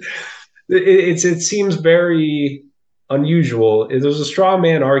 this is just, it seems very unusual. There's a straw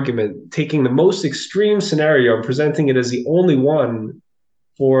man argument taking the most extreme scenario and presenting it as the only one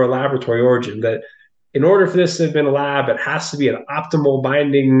for a laboratory origin, that in order for this to have been a lab, it has to be an optimal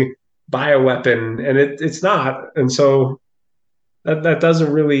binding bioweapon, and it's not. And so that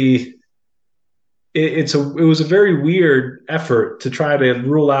doesn't really, it was a very weird effort to try to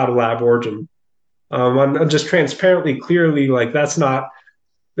rule out a lab origin. I'm just transparently, clearly, like that's not,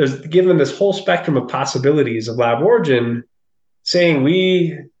 there's given this whole spectrum of possibilities of lab origin, saying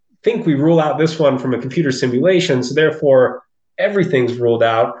we think we rule out this one from a computer simulation, so therefore everything's ruled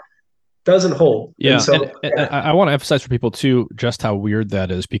out, doesn't hold. Yeah, and I want to emphasize for people too just how weird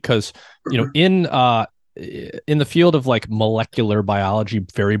that is, because in the field of like molecular biology,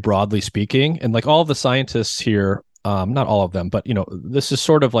 very broadly speaking, and like all of the scientists here, not all of them, but this is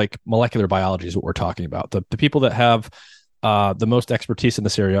sort of like molecular biology is what we're talking about. The people that have the most expertise in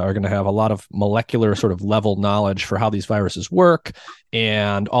this area are going to have a lot of molecular sort of level knowledge for how these viruses work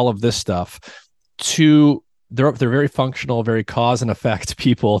and all of this stuff. They're very functional, very cause and effect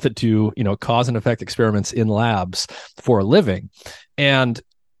people that do cause and effect experiments in labs for a living. And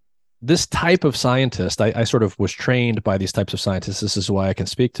this type of scientist, I sort of was trained by these types of scientists. This is why I can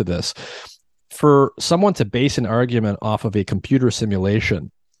speak to this. For someone to base an argument off of a computer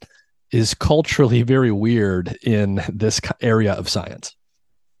simulation is culturally very weird in this area of science.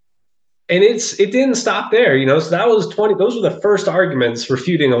 And it didn't stop there, so that was those were the first arguments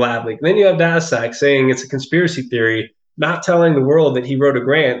refuting a lab leak. And then you have Daszak saying it's a conspiracy theory, not telling the world that he wrote a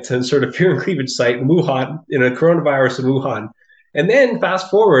grant to insert a pure cleavage site in Wuhan, in a coronavirus in Wuhan. And then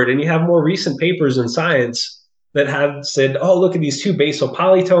fast forward, and you have more recent papers in Science that have said, oh, look at these two basal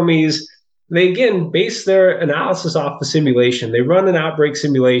polytomies. They, again, base their analysis off the simulation. They run an outbreak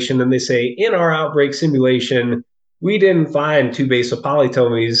simulation, and they say, in our outbreak simulation, we didn't find two basal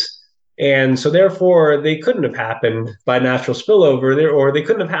polytomies. And so therefore, they couldn't have happened by natural spillover, or they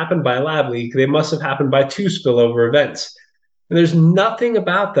couldn't have happened by a lab leak. They must have happened by two spillover events. And there's nothing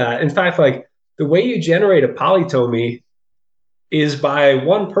about that. In fact, like the way you generate a polytomy is by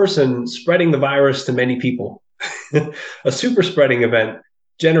one person spreading the virus to many people. A super spreading event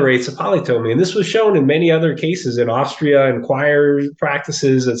generates a polytomy. And this was shown in many other cases in Austria and choir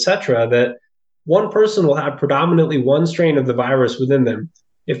practices, et cetera, that one person will have predominantly one strain of the virus within them.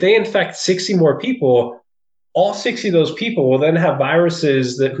 If they infect 60 more people, all 60 of those people will then have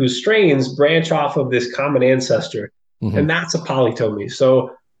viruses whose strains branch off of this common ancestor. Mm-hmm. And that's a polytomy.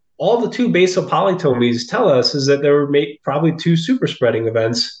 So all the two basal polytomies tell us is that there were probably two super spreading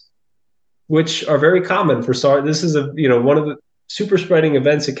events, which are very common for SARS. This is one of the super spreading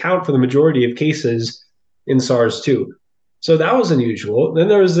events account for the majority of cases in SARS-2. So that was unusual. Then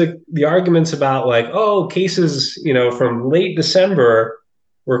there was the arguments about like, oh, cases, from late December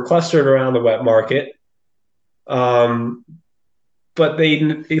were clustered around the wet market. But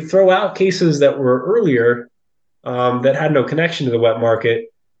they throw out cases that were earlier that had no connection to the wet market.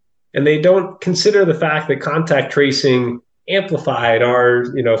 And they don't consider the fact that contact tracing amplified our,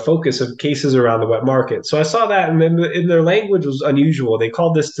 focus of cases around the wet market. So I saw that, and then in their language was unusual. They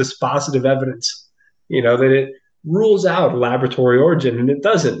called this dispositive evidence, that it rules out laboratory origin, and it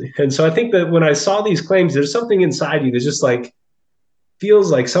doesn't. And so I think that when I saw these claims, there's something inside you that just like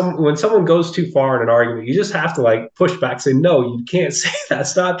feels like when someone goes too far in an argument, you just have to like push back, say, no, you can't say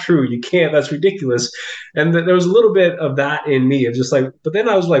that's not true. You can't, that's ridiculous. And there was a little bit of that in me of just like, but then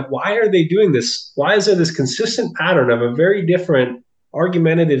I was like, why are they doing this? Why is there this consistent pattern of a very different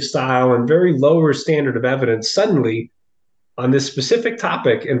argumentative style and very lower standard of evidence suddenly on this specific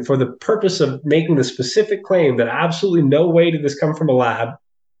topic, and for the purpose of making the specific claim that absolutely no way did this come from a lab,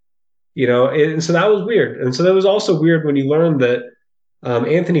 And so that was weird. And so that was also weird when you learned that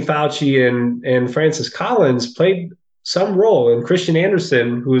Anthony Fauci and Francis Collins played some role, and Christian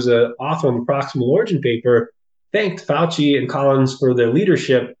Anderson, who was an author on the proximal origin paper, thanked Fauci and Collins for their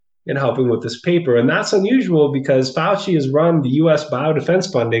leadership in helping with this paper. And that's unusual because Fauci has run the U.S.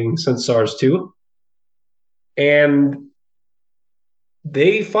 biodefense funding since SARS-2, and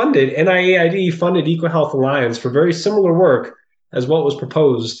NIAID funded EcoHealth Alliance for very similar work as what was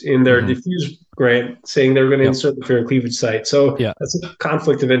proposed in their diffuse grant, saying they were going to insert the fear and cleavage site. So that's a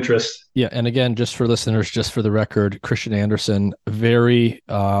conflict of interest. Yeah. And again, just for listeners, just for the record, Christian Anderson, very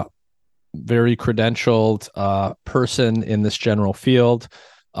credentialed person in this general field.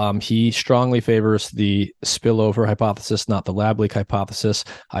 He strongly favors the spillover hypothesis, not the lab leak hypothesis.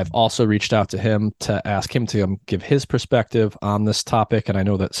 I've also reached out to him to ask him to give his perspective on this topic, and I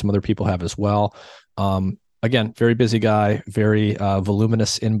know that some other people have as well. Again, very busy guy, very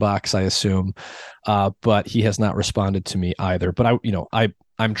voluminous inbox, I assume, but he has not responded to me either. But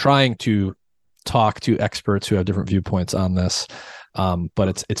I'm trying to talk to experts who have different viewpoints on this,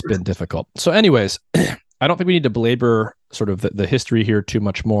 but it's been difficult. So, anyways, I don't think we need to belabor sort of the history here too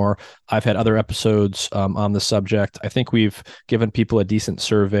much more. I've had other episodes on the subject. I think we've given people a decent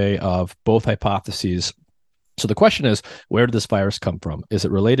survey of both hypotheses. So the question is, where did this virus come from? Is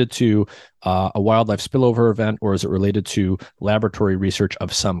it related to a wildlife spillover event, or is it related to laboratory research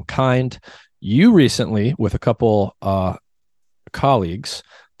of some kind? You recently, with a couple colleagues,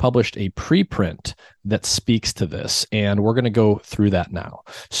 published a preprint that speaks to this, and we're going to go through that now.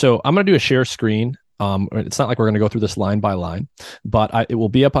 So I'm going to do a share screen. It's not like we're going to go through this line by line, but it will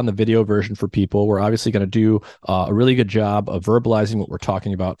be up on the video version for people. We're obviously going to do a really good job of verbalizing what we're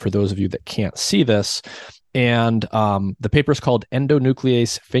talking about for those of you that can't see this. And the paper is called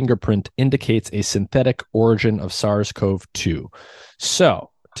Endonuclease Fingerprint Indicates a Synthetic Origin of SARS-CoV-2. So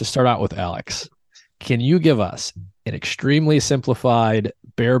to start out with, Alex, can you give us an extremely simplified,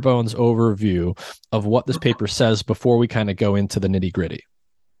 bare bones overview of what this paper says before we kind of go into the nitty gritty?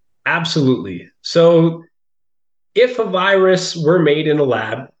 Absolutely. So if a virus were made in a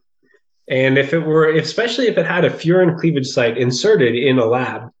lab, and especially if it had a furin cleavage site inserted in a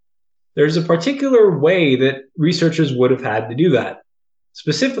lab, there's a particular way that researchers would have had to do that.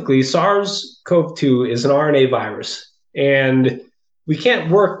 Specifically, SARS-CoV-2 is an RNA virus, and we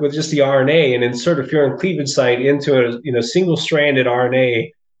can't work with just the RNA and insert a furin cleavage site into a single-stranded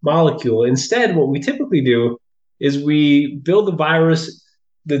RNA molecule. Instead, what we typically do is we build the virus,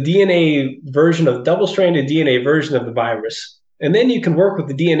 the double-stranded DNA version of the virus. And then you can work with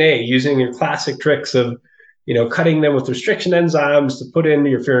the DNA using your classic tricks of, cutting them with restriction enzymes to put in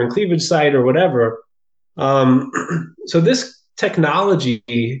your furin cleavage site or whatever. So this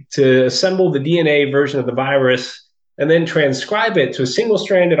technology to assemble the DNA version of the virus and then transcribe it to a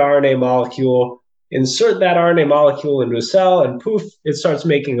single-stranded RNA molecule, insert that RNA molecule into a cell, and poof, it starts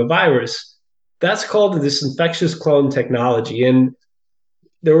making a virus. That's called this infectious clone technology. And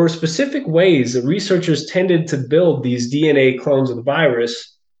there were specific ways that researchers tended to build these DNA clones of the virus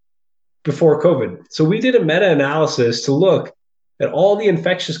before COVID. So we did a meta-analysis to look at all the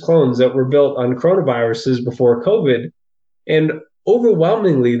infectious clones that were built on coronaviruses before COVID. And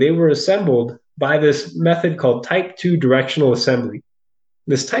overwhelmingly, they were assembled by this method called type 2 directional assembly.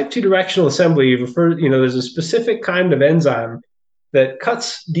 This type 2 directional assembly there's a specific kind of enzyme that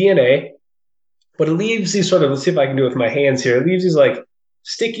cuts DNA, but it leaves these let's see if I can do it with my hands here. It leaves these like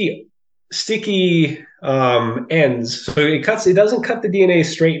sticky ends. So it doesn't cut the DNA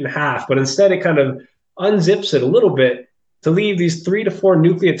straight in half, but instead it kind of unzips it a little bit to leave these 3 to 4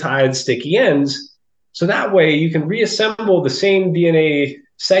 nucleotide sticky ends. So that way you can reassemble the same DNA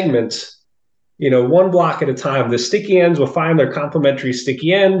segments, one block at a time. The sticky ends will find their complementary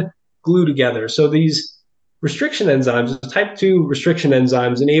sticky end, glue together. So these restriction enzymes, type 2 restriction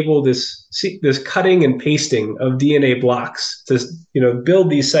enzymes, enable this cutting and pasting of DNA blocks to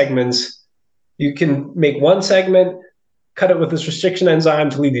build these segments. You can make one segment, cut it with this restriction enzyme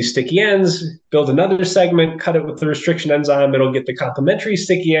to leave these sticky ends, build another segment, cut it with the restriction enzyme, it'll get the complementary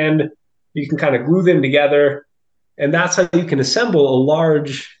sticky end. You can kind of glue them together, and that's how you can assemble a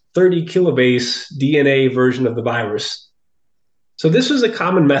large 30 kilobase DNA version of the virus. So this was a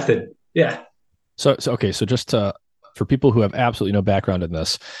common method. Yeah. So just for people who have absolutely no background in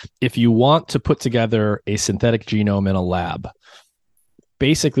this, if you want to put together a synthetic genome in a lab,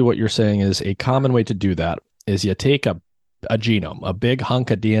 basically what you're saying is a common way to do that is you take a genome, a big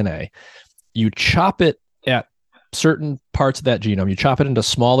hunk of DNA, you chop it at certain parts of that genome, you chop it into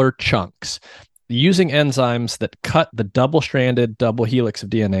smaller chunks using enzymes that cut the double-stranded double helix of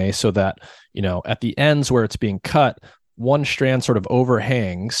DNA so that, at the ends where it's being cut, one strand sort of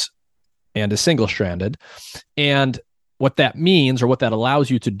overhangs and is single-stranded. And what that means, or what that allows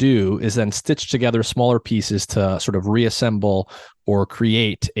you to do, is then stitch together smaller pieces to sort of reassemble or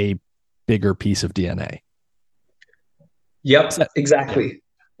create a bigger piece of DNA. Yep, exactly. So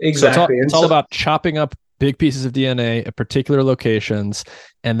Exactly. it's all about chopping up big pieces of DNA at particular locations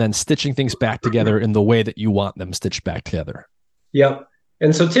and then stitching things back together in the way that you want them stitched back together. Yep.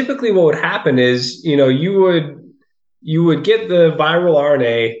 And so typically what would happen is, you would get the viral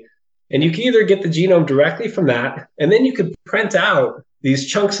RNA, and you can either get the genome directly from that, and then you could print out these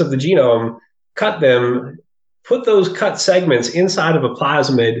chunks of the genome, cut them, put those cut segments inside of a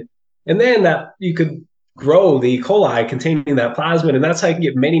plasmid, and then that you could grow the E. coli containing that plasmid, and that's how you can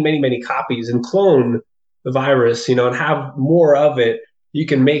get many, many, many copies and clone the virus, and have more of it. You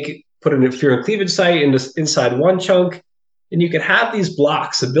can put an interferon cleavage site inside one chunk, and you can have these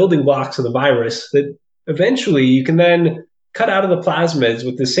blocks, the building blocks of the virus, that eventually you can then cut out of the plasmids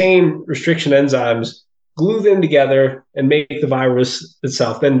with the same restriction enzymes, glue them together, and make the virus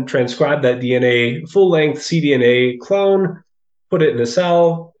itself. Then transcribe that DNA, full-length cDNA clone, put it in a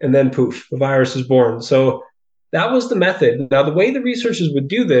cell, and then poof, the virus is born. So that was the method. Now, the way the researchers would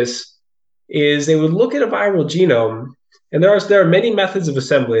do this is they would look at a viral genome, and there are many methods of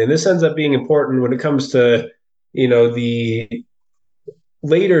assembly, and this ends up being important when it comes to the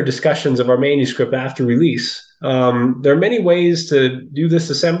later discussions of our manuscript after release. There are many ways to do this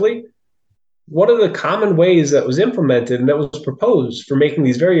assembly. One of the common ways that was implemented and that was proposed for making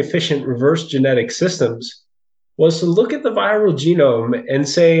these very efficient reverse genetic systems was to look at the viral genome and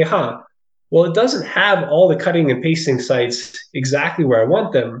say, well, it doesn't have all the cutting and pasting sites exactly where I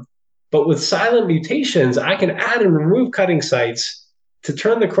want them, but with silent mutations, I can add and remove cutting sites to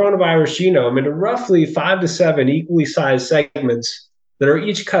turn the coronavirus genome into roughly 5 to 7 equally sized segments that are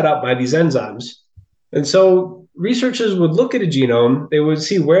each cut up by these enzymes. And so researchers would look at a genome, they would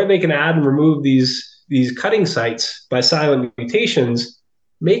see where they can add and remove these cutting sites by silent mutations,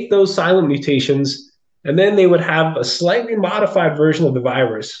 make those silent mutations, and then they would have a slightly modified version of the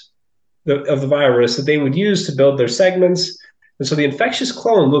virus that they would use to build their segments. And so the infectious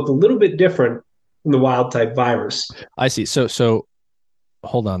clone looked a little bit different from the wild type virus. I see. So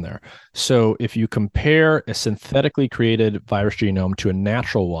hold on there. So if you compare a synthetically created virus genome to a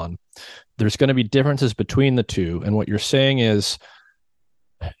natural one, there's going to be differences between the two. And what you're saying is,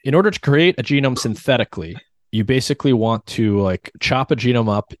 in order to create a genome synthetically, you basically want to chop a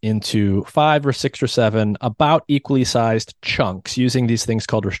genome up into 5 or 6 or 7 about equally sized chunks using these things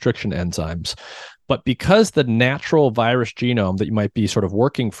called restriction enzymes. But because the natural virus genome that you might be sort of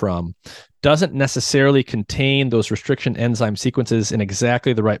working from doesn't necessarily contain those restriction enzyme sequences in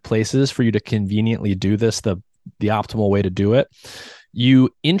exactly the right places for you to conveniently do this, the optimal way to do it,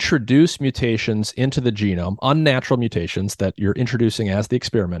 you introduce mutations into the genome, unnatural mutations that you're introducing as the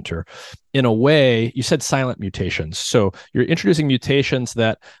experimenter. In a way, you said silent mutations. So you're introducing mutations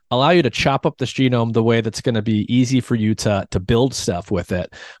that allow you to chop up this genome the way that's going to be easy for you to build stuff with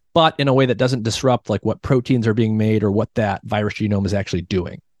it, but in a way that doesn't disrupt what proteins are being made or what that virus genome is actually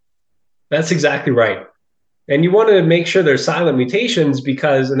doing. That's exactly right. And you want to make sure they're silent mutations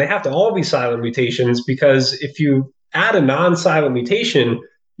and they have to all be silent mutations, because if you add a non-silent mutation,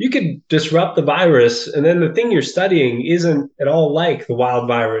 you could disrupt the virus, and then the thing you're studying isn't at all like the wild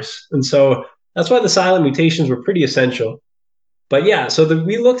virus. And so that's why the silent mutations were pretty essential. But yeah, so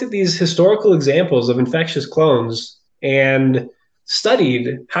we looked at these historical examples of infectious clones and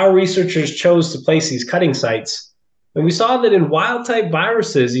studied how researchers chose to place these cutting sites. And we saw that in wild-type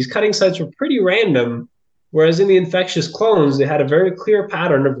viruses, these cutting sites were pretty random, whereas in the infectious clones, they had a very clear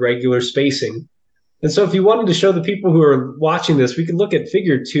pattern of regular spacing. And so if you wanted to show the people who are watching this, we could look at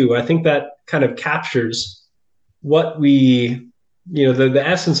figure 2. I think that kind of captures what the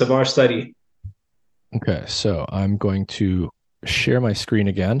essence of our study. Okay, so I'm going to share my screen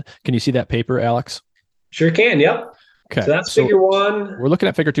again. Can you see that paper, Alex? Sure can, yep. Okay. So that's figure 1. We're looking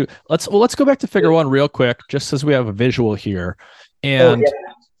at figure 2. Let's go back to figure 1 real quick, just as we have a visual here. And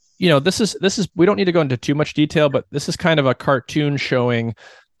this is we don't need to go into too much detail, but this is kind of a cartoon showing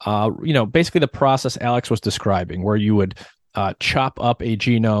basically the process Alex was describing, where you would chop up a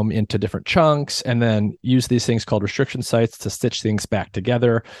genome into different chunks and then use these things called restriction sites to stitch things back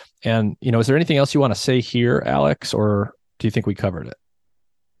together. And, is there anything else you want to say here, Alex, or do you think we covered it?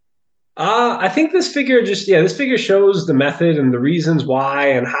 I think this figure shows the method and the reasons why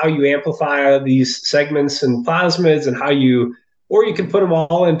and how you amplify these segments and plasmids, and or you can put them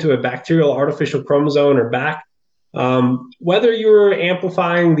all into a bacterial artificial chromosome or BAC. Whether you're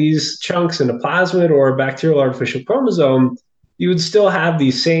amplifying these chunks in a plasmid or a bacterial artificial chromosome, you would still have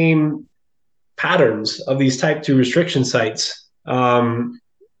these same patterns of these type 2 restriction sites.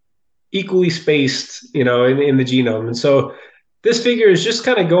 equally spaced, in the genome. And so this figure is just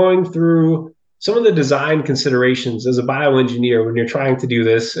kind of going through some of the design considerations as a bioengineer when you're trying to do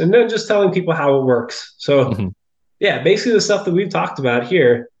this, and then just telling people how it works. So Mm-hmm. yeah, basically the stuff that we've talked about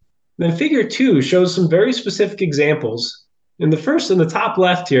here. Then figure two shows some very specific examples. In the top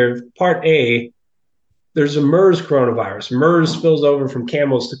left here, part A, there's a MERS coronavirus. MERS spills over from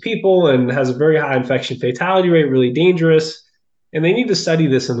camels to people and has a very high infection fatality rate, really dangerous. And they need to study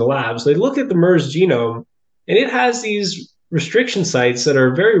this in the lab. So they look at the MERS genome, and it has these restriction sites that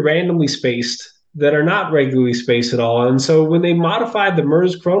are very randomly spaced, that are not regularly spaced at all. And so when they modified the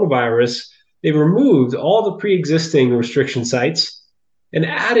MERS coronavirus, they removed all the pre-existing restriction sites and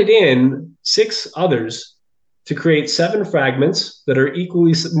added in 6 others to create 7 fragments that are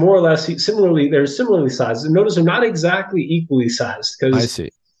equally, more or less similarly, they're similarly sized. And notice they're not exactly equally sized I because, see.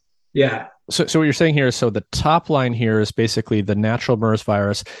 yeah. So what you're saying here is, so the top line here is basically the natural MERS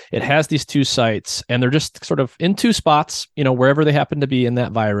virus. It has these 2 sites, and they're just sort of in 2 spots, wherever they happen to be in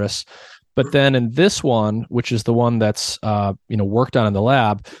that virus. But then in this one, which is the one that's worked on in the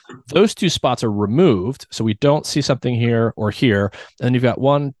lab, those 2 spots are removed, so we don't see something here or here. And then you've got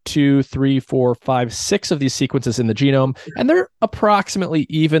 1, 2, 3, 4, 5, 6 of these sequences in the genome, and they're approximately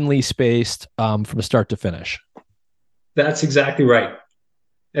evenly spaced from start to finish. That's exactly right.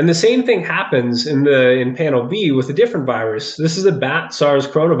 And the same thing happens in panel B with a different virus. This is a bat SARS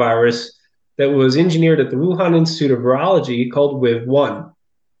coronavirus that was engineered at the Wuhan Institute of Virology called WIV1.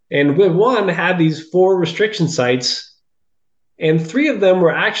 And WIV1 had these 4 restriction sites, and 3 of them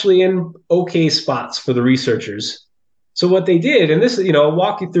were actually in okay spots for the researchers. So what they did, and this, I'll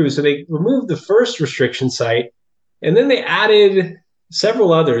walk you through. So they removed the first restriction site, and then they added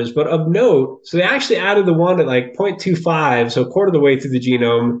several others, but of note, so they actually added the one at like 0.25, so a quarter of the way through the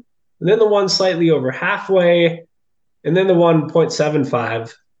genome, and then the one slightly over halfway, and then the one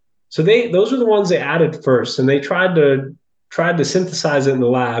 0.75. So those were the ones they added first, and they tried to synthesize it in the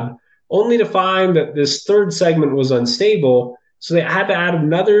lab, only to find that this third segment was unstable. So they had to add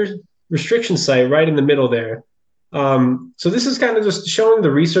another restriction site right in the middle there. So this is kind of just showing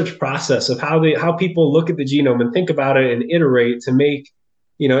the research process of how people look at the genome and think about it and iterate to make,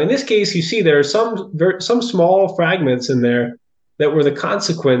 in this case, you see there are some small fragments in there that were the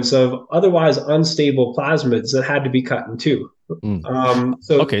consequence of otherwise unstable plasmids that had to be cut in 2.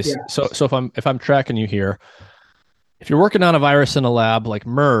 Okay, yeah. So if I'm tracking you here, if you're working on a virus in a lab like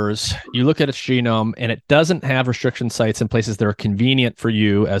MERS, you look at its genome and it doesn't have restriction sites in places that are convenient for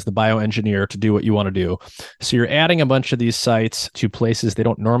you as the bioengineer to do what you want to do. So you're adding a bunch of these sites to places they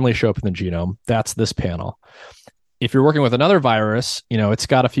don't normally show up in the genome. That's this panel. If you're working with another virus, it's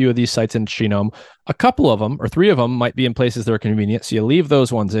got a few of these sites in its genome. A couple of them or 3 of them might be in places that are convenient. So you leave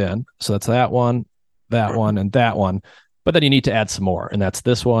those ones in. So that's that one, and that one. But then you need to add some more. And that's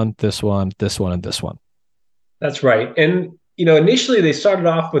this one, this one, this one, and this one. That's right. And, initially they started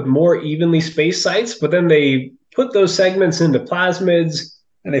off with more evenly spaced sites, but then they put those segments into plasmids,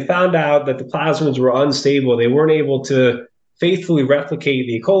 and they found out that the plasmids were unstable. They weren't able to faithfully replicate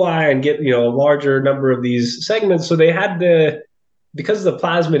the E. coli and get, a larger number of these segments. So they had to, because of the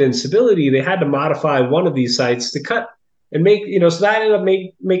plasmid instability, they had to modify one of these sites to cut and make, so that ended up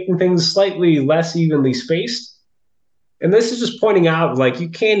making things slightly less evenly spaced. And this is just pointing out, like, you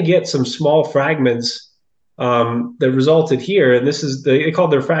can get some small fragments that resulted here. And this is they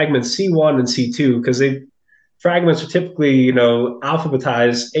called their fragments C1 and C2 because fragments are typically,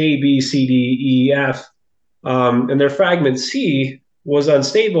 alphabetized A, B, C, D, E, F. And their fragment C was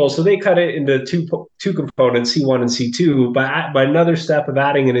unstable. So they cut it into two components, C1 and C2, by another step of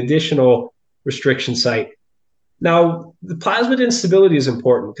adding an additional restriction site. Now, the plasmid instability is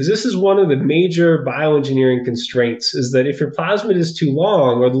important because this is one of the major bioengineering constraints, is that if your plasmid is too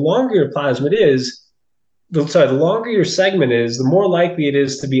long, or the longer your plasmid is, the longer your segment is, the more likely it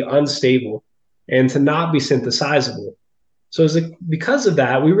is to be unstable and to not be synthesizable. So because of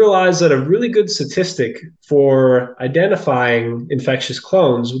that, we realized that a really good statistic for identifying infectious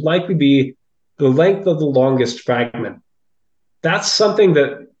clones would likely be the length of the longest fragment. That's something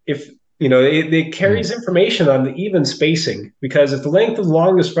that it carries information on the even spacing, because if the length of the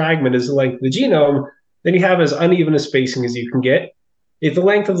longest fragment is the length of the genome, then you have as uneven a spacing as you can get. If the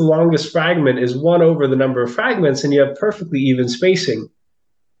length of the longest fragment is 1 over the number of fragments, and you have perfectly even spacing.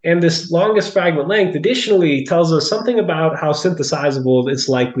 And this longest fragment length additionally tells us something about how synthesizable it's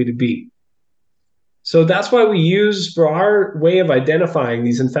likely to be. So that's why we use, for our way of identifying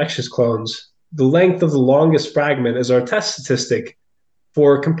these infectious clones, the length of the longest fragment as our test statistic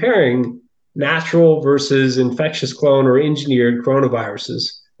for comparing natural versus infectious clone or engineered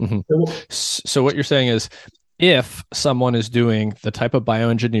coronaviruses. Mm-hmm. So what you're saying is, if someone is doing the type of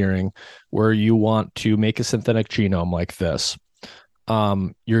bioengineering where you want to make a synthetic genome like this,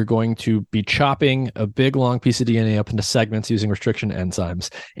 you're going to be chopping a big long piece of DNA up into segments using restriction enzymes.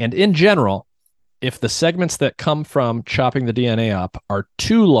 And in general, if the segments that come from chopping the DNA up are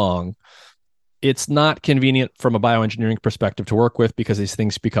too long, it's not convenient from a bioengineering perspective to work with because these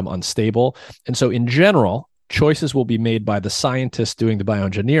things become unstable. And so in general, choices will be made by the scientists doing the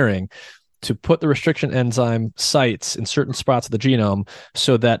bioengineering to put the restriction enzyme sites in certain spots of the genome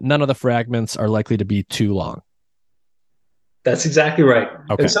so that none of the fragments are likely to be too long. That's exactly right.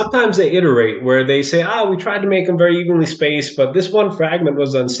 Okay. And sometimes they iterate where they say, we tried to make them very evenly spaced, but this one fragment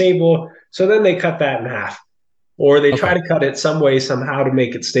was unstable. So then they cut that in half. Or they try to cut it some way, somehow to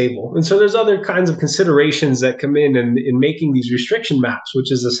make it stable. And so there's other kinds of considerations that come in making these restriction maps,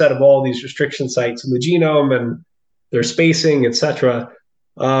 which is a set of all these restriction sites in the genome and their spacing, et cetera.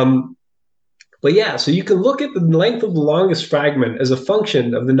 But yeah, so you can look at the length of the longest fragment as a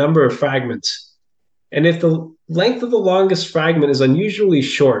function of the number of fragments. And if the length of the longest fragment is unusually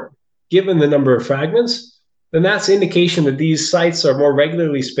short, given the number of fragments, then that's indication that these sites are more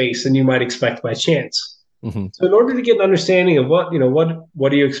regularly spaced than you might expect by chance. Mm-hmm. So in order to get an understanding of what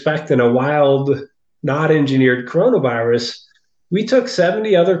do you expect in a wild, not engineered coronavirus, we took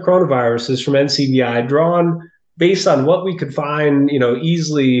 70 other coronaviruses from NCBI drawn based on what we could find,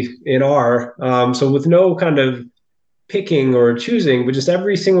 easily in R. So with no kind of picking or choosing, but just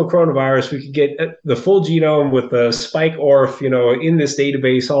every single coronavirus, we could get the full genome with the spike ORF, in this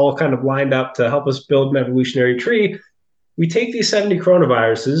database, all kind of lined up to help us build an evolutionary tree. We take these 70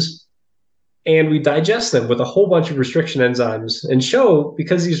 coronaviruses and we digest them with a whole bunch of restriction enzymes and show,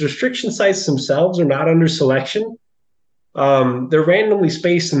 because these restriction sites themselves are not under selection, they're randomly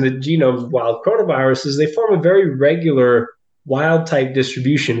spaced in the genome of wild coronaviruses. They form a very regular wild type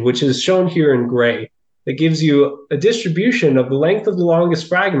distribution, which is shown here in gray. That gives you a distribution of the length of the longest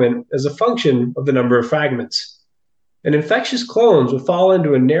fragment as a function of the number of fragments. And infectious clones will fall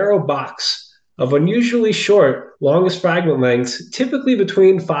into a narrow box of unusually short longest fragment lengths, typically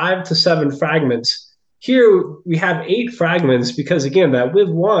between 5 to 7 fragments. Here we have 8 fragments because, again, that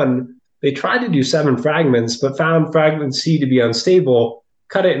WIV1, they tried to do 7 fragments, but found fragment C to be unstable,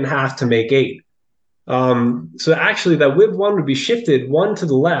 cut it in half to make 8. So actually that WIV1 would be shifted 1 to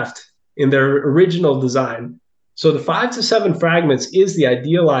the left in their original design. So the 5 to 7 fragments is the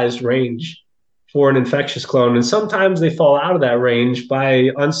idealized range for an infectious clone. And sometimes they fall out of that range by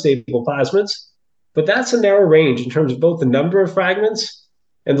unstable plasmids. But that's a narrow range in terms of both the number of fragments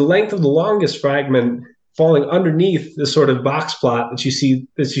and the length of the longest fragment falling underneath this sort of box plot that you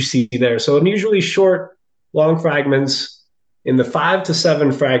see there. So unusually short, long fragments in the 5 to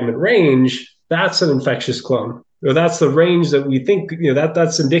 7 fragment range, that's an infectious clone. Or that's the range that we think,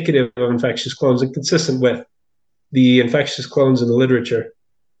 that's indicative of infectious clones and consistent with the infectious clones in the literature.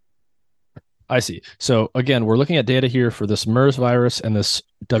 I see. So again, we're looking at data here for this MERS virus and this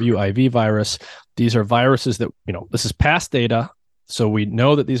WIV virus. These are viruses that, this is past data. So we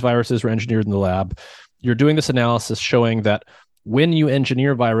know that these viruses were engineered in the lab. You're doing this analysis showing that when you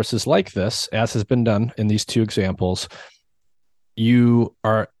engineer viruses like this, as has been done in these 2 examples, you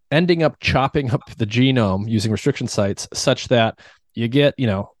are ending up chopping up the genome using restriction sites such that you get,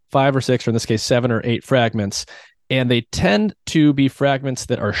 5 or 6, or in this case, 7 or 8 fragments. And they tend to be fragments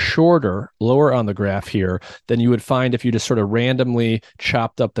that are shorter, lower on the graph here, than you would find if you just sort of randomly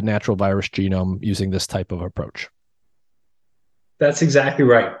chopped up the natural virus genome using this type of approach. That's exactly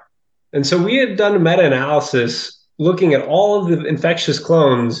right. And so we had done a meta-analysis looking at all of the infectious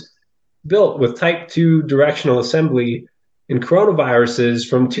clones built with type 2 directional assembly in coronaviruses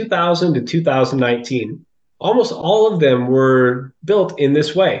from 2000 to 2019. Almost all of them were built in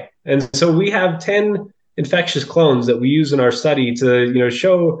this way. And so we have 10 infectious clones that we use in our study to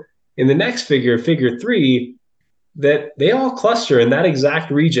show in the next figure 3, that they all cluster in that exact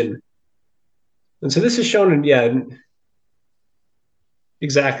region. And so this is shown in,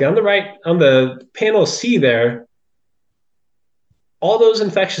 exactly on the right, on the panel C there, all those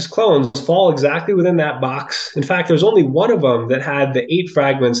infectious clones fall exactly within that box. In fact, there's only one of them that had the 8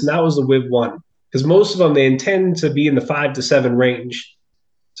 fragments, and that was the WIV1, because most of them, they intend to be in the 5 to 7 range.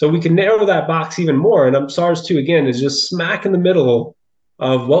 So we can narrow that box even more. And SARS-2, again, is just smack in the middle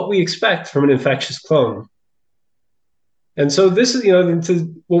of what we expect from an infectious clone. And so this is,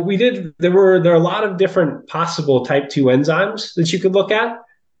 what we did, there are a lot of different possible type 2 enzymes that you could look at.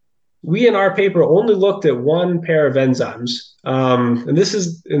 We, in our paper, only looked at one pair of enzymes. And this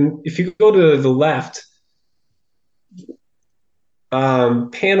is, if you go to the left,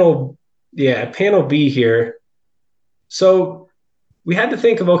 panel B here. So we had to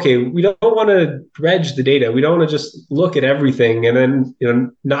think of, okay, we don't want to dredge the data. We don't want to just look at everything and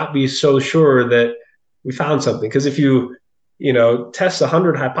then, not be so sure that we found something. Because if you, test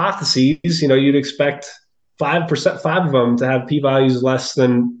 100 hypotheses, you'd expect 5%, five of them to have p-values less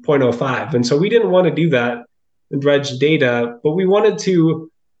than 0.05. And so we didn't want to do that and dredge data, but we wanted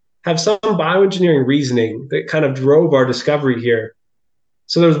to have some bioengineering reasoning that kind of drove our discovery here.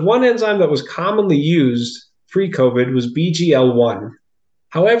 So there's one enzyme that was commonly used pre-COVID was BGL1.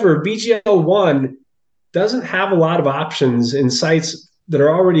 However, BGL1 doesn't have a lot of options in sites that are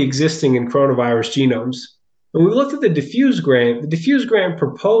already existing in coronavirus genomes. When we looked at the Diffuse grant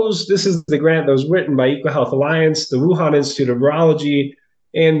proposed, this is the grant that was written by EcoHealth Alliance, the Wuhan Institute of Virology,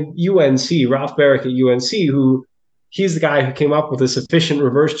 and UNC, Ralph Barrick at UNC, he's the guy who came up with this efficient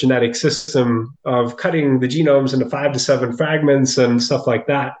reverse genetic system of cutting the genomes into 5 to 7 fragments and stuff like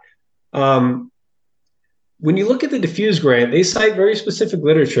that. When you look at the Diffuse grant, they cite very specific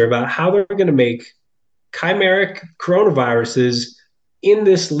literature about how they're going to make chimeric coronaviruses in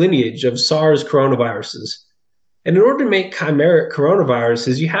this lineage of SARS coronaviruses. And in order to make chimeric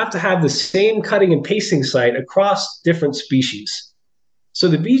coronaviruses, you have to have the same cutting and pasting site across different species. So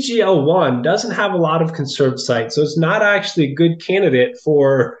the BGL1 doesn't have a lot of conserved sites, so it's not actually a good candidate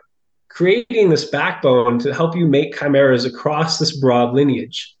for creating this backbone to help you make chimeras across this broad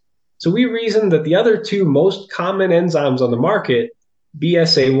lineage. So we reasoned that the other two most common enzymes on the market,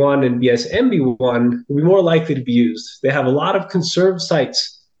 BSA1 and BSMB1, would be more likely to be used. They have a lot of conserved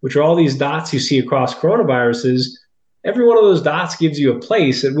sites, which are all these dots you see across coronaviruses. Every one of those dots gives you a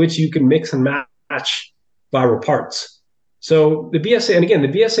place at which you can mix and match viral parts. So the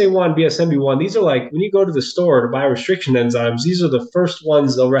BSA1, BSMB1, these are like when you go to the store to buy restriction enzymes, these are the first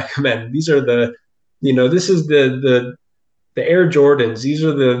ones they'll recommend. These are this is the Air Jordans. These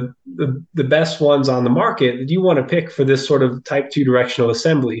are the best ones on the market that you want to pick for this sort of type 2 directional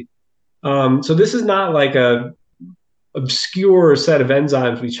assembly. So this is not like a obscure set of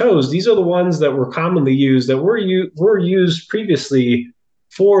enzymes we chose. These are the ones that were commonly used, that were used previously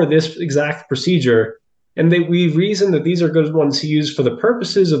for this exact procedure. And we reasoned that these are good ones to use for the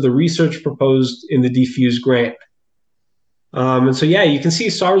purposes of the research proposed in the Diffuse grant. And so, you can see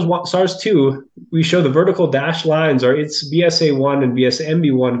SARS-2, we show the vertical dashed lines are its BSA1 and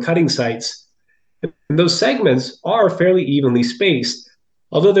BSMB1 cutting sites. And those segments are fairly evenly spaced,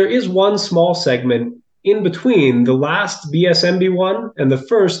 although there is one small segment in between the last BSMB1 and the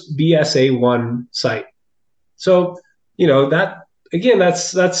first BSA1 site. So,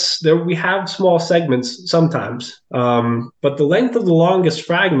 that's there. We have small segments sometimes, but the length of the longest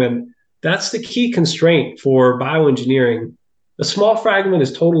fragment, that's the key constraint for bioengineering. A small fragment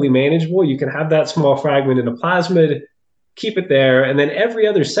is totally manageable. You can have that small fragment in a plasmid, keep it there, and then every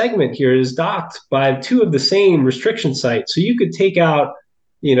other segment here is docked by 2 of the same restriction sites. So you could take out,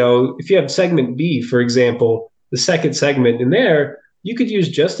 if you have segment B, for example, the second segment in there, you could use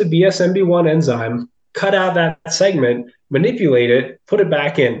just a BSMB1 enzyme, cut out that segment, manipulate it, put it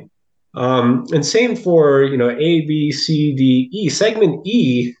back in. And same for, A, B, C, D, E. Segment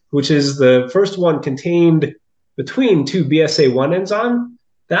E, which is the first one contained between 2 BSA1 enzyme,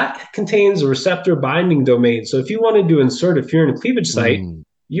 that contains a receptor binding domain. So if you wanted to insert a furin cleavage site,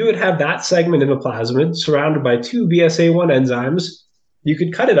 you would have that segment in a plasmid surrounded by 2 BSA1 enzymes. You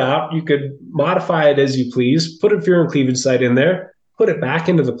could cut it out. You could modify it as you please, put a furin cleavage site in there, put it back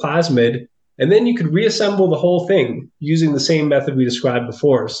into the plasmid, and then you could reassemble the whole thing using the same method we described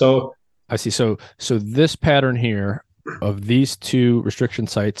before. So I see. So this pattern here of these 2 restriction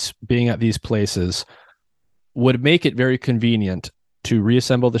sites being at these places would make it very convenient to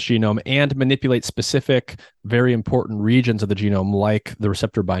reassemble the genome and manipulate specific, very important regions of the genome, like the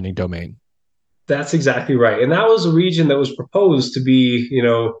receptor binding domain. That's exactly right. And that was a region that was proposed to be,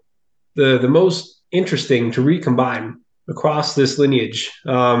 the most interesting to recombine across this lineage.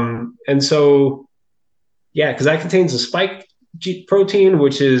 And so, because that contains a spike protein,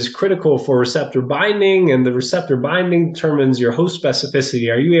 which is critical for receptor binding, and the receptor binding determines your host specificity.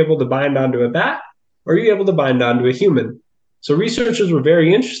 Are you able to bind onto a bat, or are you able to bind onto a human? So researchers were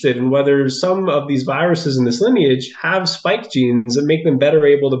very interested in whether some of these viruses in this lineage have spike genes that make them better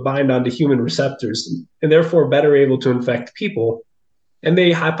able to bind onto human receptors, and therefore better able to infect people. And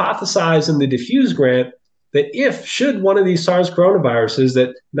they hypothesized in the Diffuse grant that should one of these SARS coronaviruses,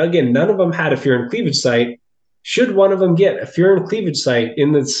 that again, none of them had a furin cleavage site, should one of them get a furin cleavage site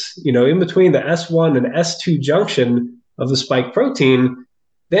in this, in between the S1 and S2 junction of the spike protein,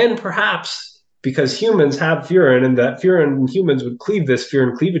 then perhaps, because humans have furin and that furin in humans would cleave this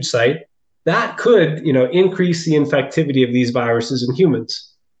furin cleavage site, that could, increase the infectivity of these viruses in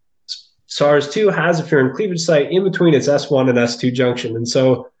humans. SARS-2 has a furin cleavage site in between its S1 and S2 junction. And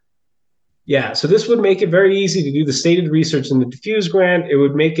so, yeah, so this would make it very easy to do the stated research in the diffuse grant. It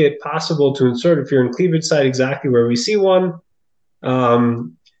would make it possible to insert a furin cleavage site exactly where we see one.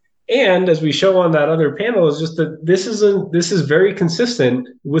 And as we show on that other panel, is just that this is very consistent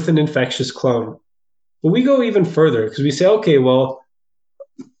with an infectious clone. But we go even further because we say, okay, well,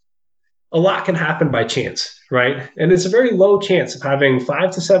 a lot can happen by chance, right? And it's a very low chance of having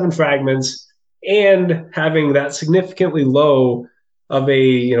 5 to 7 fragments and having that significantly low of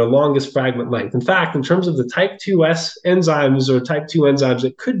a longest fragment length. In fact, in terms of the type 2S enzymes or type 2 enzymes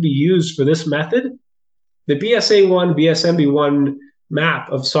that could be used for this method, the BSA1, BSMB1 map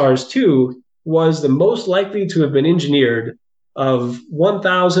of SARS-2 was the most likely to have been engineered of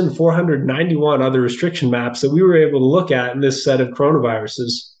 1,491 other restriction maps that we were able to look at in this set of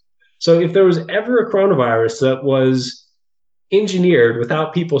coronaviruses. So if there was ever a coronavirus that was engineered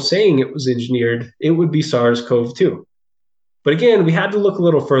without people saying it was engineered, it would be SARS-CoV-2. But again, we had to look a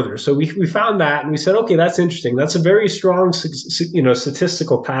little further. So we found that and we said, okay, that's interesting. That's a very strong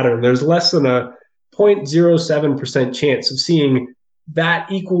statistical pattern. There's less than a 0.07% chance of seeing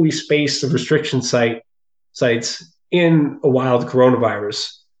that equally spaced of restriction sites in a wild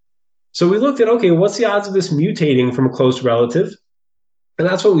coronavirus. So we looked at, okay, what's the odds of this mutating from a close relative? And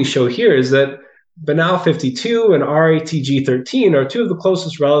that's what we show here is that Banal52 and RATG13 are two of the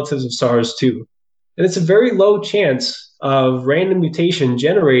closest relatives of SARS-2. And it's a very low chance of random mutation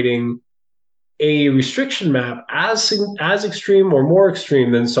generating a restriction map as extreme or more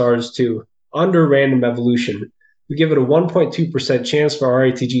extreme than SARS-2 under random evolution. We give it a 1.2% chance for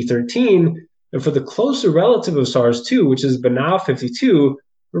RATG13, and for the closer relative of SARS-2, which is Banal52,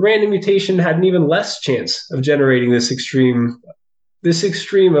 a random mutation had an even less chance of generating this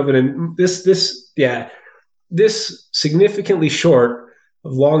significantly short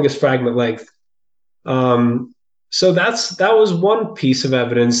of longest fragment length. So that was one piece of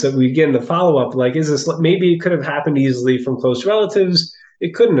evidence that we again the follow up is this maybe it could have happened easily from close relatives.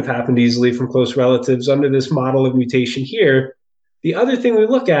 It couldn't have happened easily from close relatives under this model of mutation here. The other thing we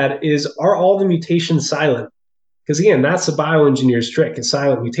look at is, are all the mutations silent? Because again, that's the bioengineer's trick, is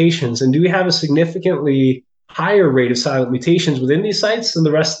silent mutations. And do we have a significantly higher rate of silent mutations within these sites than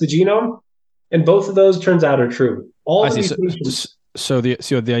the rest of the genome? And both of those turns out are true. All the mutations. So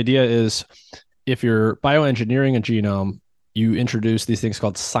the idea is, if you're bioengineering a genome, you introduce these things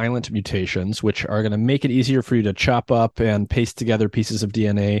called silent mutations, which are going to make it easier for you to chop up and paste together pieces of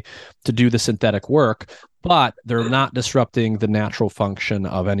DNA to do the synthetic work, but they're not disrupting the natural function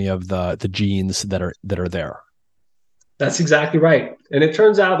of any of the genes that are there. That's exactly right. And it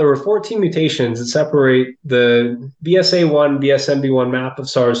turns out there were 14 mutations that separate the BSA1, BSMB1 map of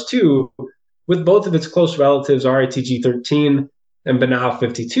SARS-2 with both of its close relatives, RATG13 and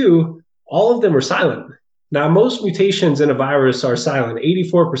Banal52. All of them are silent. Now, most mutations in a virus are silent.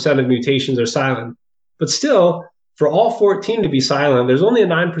 84% of mutations are silent. But still, for all 14 to be silent, there's only a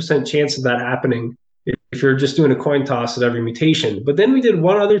 9% chance of that happening if you're just doing a coin toss at every mutation. But then we did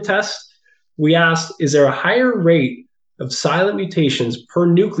one other test. We asked, is there a higher rate of silent mutations per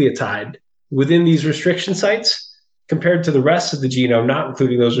nucleotide within these restriction sites compared to the rest of the genome, not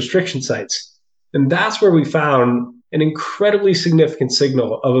including those restriction sites? And that's where we found an incredibly significant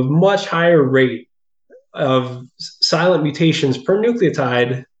signal of a much higher rate of silent mutations per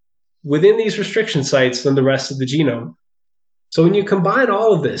nucleotide within these restriction sites than the rest of the genome. So when you combine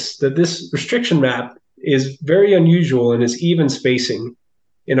all of this, that this restriction map is very unusual in its even spacing.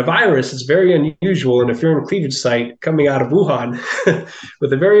 In a virus, it's very unusual in a furin cleavage site coming out of Wuhan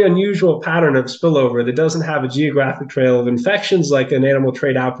with a very unusual pattern of spillover that doesn't have a geographic trail of infections like an animal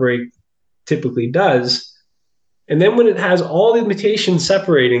trade outbreak typically does. And then when it has all the mutations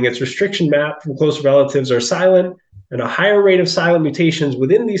separating, its restriction map from close relatives are silent and a higher rate of silent mutations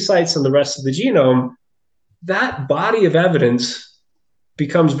within these sites than the rest of the genome, that body of evidence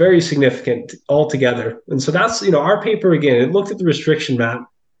becomes very significant altogether. And so that's, our paper, again, it looked at the restriction map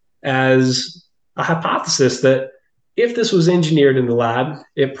as a hypothesis that if this was engineered in the lab,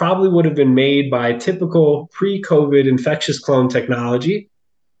 it probably would have been made by typical pre-COVID infectious clone technology.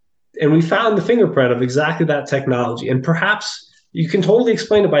 And we found the fingerprint of exactly that technology. And perhaps you can totally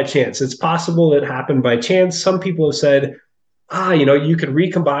explain it by chance. It's possible it happened by chance. Some people have said, you could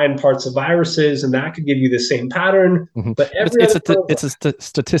recombine parts of viruses and that could give you the same pattern. Mm-hmm. But it's a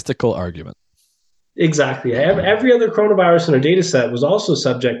statistical argument. Exactly. Every other coronavirus in our data set was also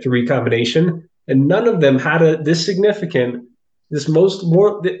subject to recombination, and none of them had none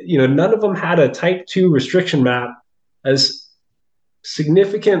of them had a type 2 restriction map as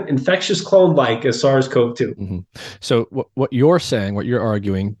significant infectious clone like as SARS-CoV-2. Mm-hmm. So what you're saying, what you're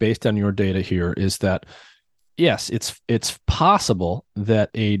arguing based on your data here is that, yes, it's possible that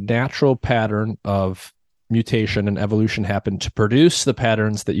a natural pattern of mutation and evolution happened to produce the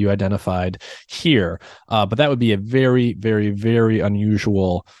patterns that you identified here. But that would be a very, very, very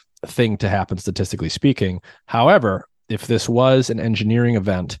unusual thing to happen, statistically speaking. However, if this was an engineering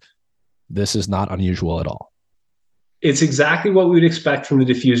event, this is not unusual at all. It's exactly what we'd expect from the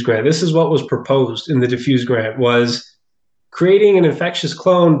diffuse grant. This is what was proposed in the diffuse grant, was creating an infectious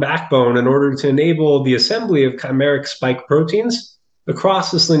clone backbone in order to enable the assembly of chimeric spike proteins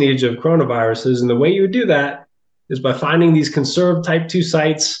across this lineage of coronaviruses. And the way you would do that is by finding these conserved type 2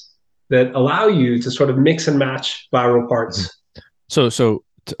 sites that allow you to sort of mix and match viral parts. So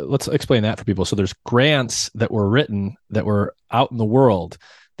let's explain that for people. So there's grants that were written that were out in the world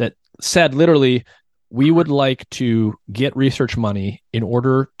that said literally, we would like to get research money in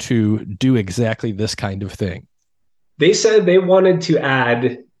order to do exactly this kind of thing. They said they wanted to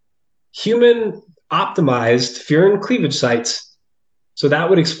add human optimized furin cleavage sites. So that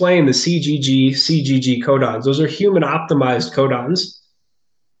would explain the CGG codons. Those are human optimized codons.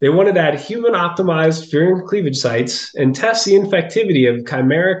 They wanted to add human optimized furin cleavage sites and test the infectivity of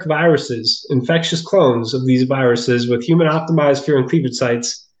chimeric viruses, infectious clones of these viruses with human optimized furin cleavage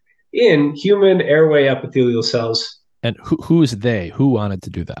sites in human airway epithelial cells. And who's they? Who wanted to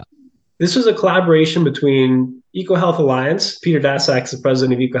do that? This was a collaboration between EcoHealth Alliance, Peter Daszak is the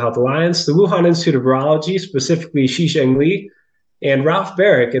president of EcoHealth Alliance, the Wuhan Institute of Virology, specifically Shisheng Li, and Ralph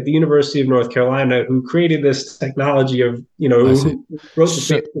Barrick at the University of North Carolina, who created this technology of, who wrote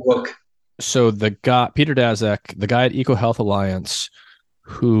the book. So the guy, Peter Daszak, the guy at EcoHealth Alliance,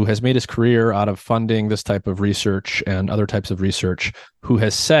 who has made his career out of funding this type of research and other types of research, who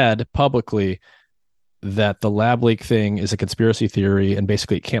has said publicly that the lab leak thing is a conspiracy theory and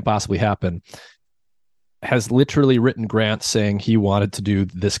basically it can't possibly happen, has literally written grants saying he wanted to do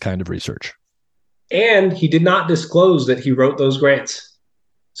this kind of research. And he did not disclose that he wrote those grants.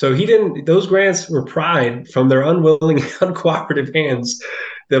 So those grants were pried from their unwilling, uncooperative hands.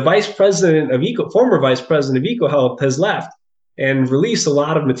 The former vice president of EcoHealth has left and released a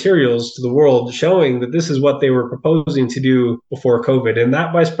lot of materials to the world showing that this is what they were proposing to do before COVID. And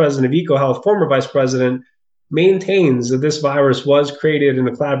that vice president of EcoHealth, former vice president, maintains that this virus was created in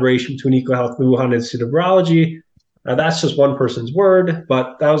a collaboration between EcoHealth and the Wuhan Institute of Virology. Now, that's just one person's word,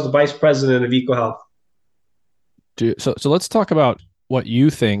 but that was the vice president of EcoHealth. So let's talk about what you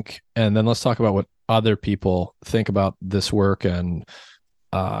think, and then let's talk about what other people think about this work and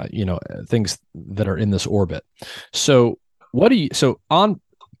things that are in this orbit. So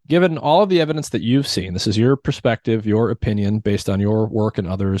given all of the evidence that you've seen, this is your perspective, your opinion based on your work and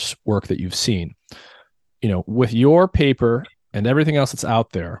others' work that you've seen, with your paper and everything else that's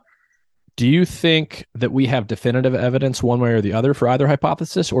out there, do you think that we have definitive evidence one way or the other for either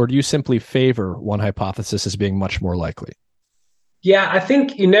hypothesis, or do you simply favor one hypothesis as being much more likely? Yeah, I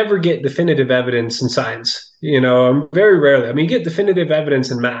think you never get definitive evidence in science. Very rarely. I mean, you get definitive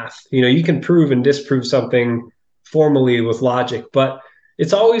evidence in math. You can prove and disprove something formally with logic, but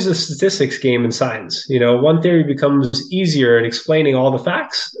it's always a statistics game in science. One theory becomes easier at explaining all the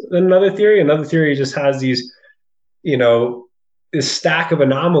facts than another theory. Another theory just has these, this stack of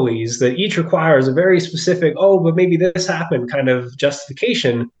anomalies that each requires a very specific, but maybe this happened kind of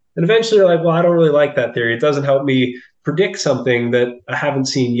justification. And eventually you're like, well, I don't really like that theory. It doesn't help me predict something that I haven't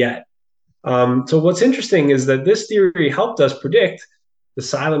seen yet. So what's interesting is that this theory helped us predict the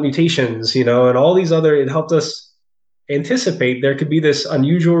silent mutations, and all these it helped us anticipate there could be this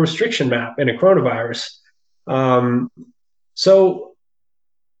unusual restriction map in a coronavirus. So,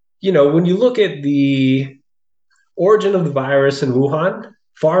 when you look at the origin of the virus in Wuhan,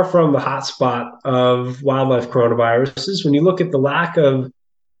 far from the hotspot of wildlife coronaviruses, when you look at the lack of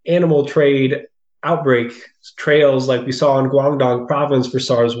animal trade outbreak trails like we saw in Guangdong province for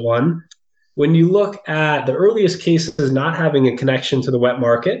SARS-1, when you look at the earliest cases not having a connection to the wet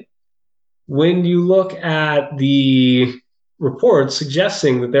market, when you look at the reports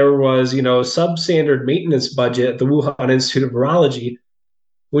suggesting that there was, substandard maintenance budget at the Wuhan Institute of Virology,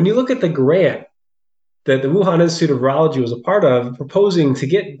 when you look at the grant that the Wuhan Institute of Virology was a part of, proposing to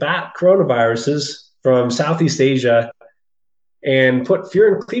get bat coronaviruses from Southeast Asia and put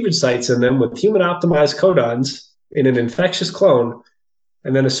furin cleavage sites in them with human optimized codons in an infectious clone,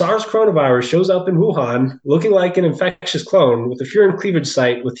 and then a SARS coronavirus shows up in Wuhan looking like an infectious clone with a furin cleavage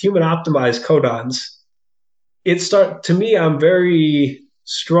site with human optimized codons. To me, I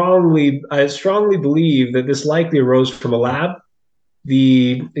strongly believe that this likely arose from a lab.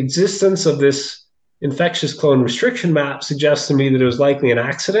 The existence of this infectious clone restriction map suggests to me that it was likely an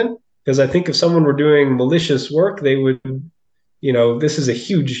accident. Because I think if someone were doing malicious work, they would, this is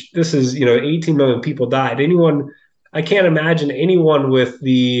 18 million people died. I can't imagine anyone with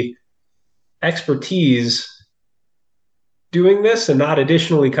the expertise doing this and not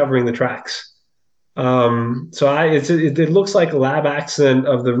additionally covering the tracks. It looks like a lab accident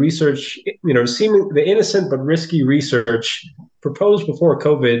of the research, seeming the innocent but risky research proposed before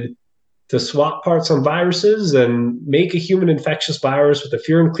COVID to swap parts on viruses and make a human infectious virus with a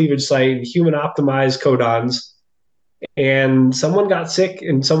furin cleavage site, human optimized codons. And someone got sick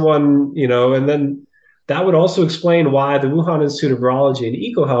and and then that would also explain why the Wuhan Institute of Virology and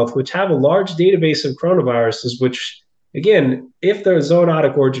EcoHealth, which have a large database of coronaviruses, which, again, if the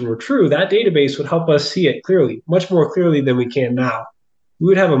zoonotic origin were true, that database would help us see it clearly, much more clearly than we can now. We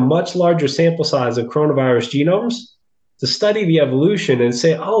would have a much larger sample size of coronavirus genomes to study the evolution and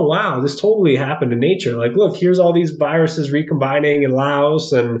say, oh, wow, this totally happened in nature. Like, look, here's all these viruses recombining in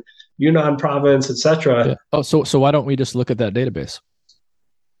Laos and Yunnan province, etc. Yeah. Oh, so why don't we just look at that database?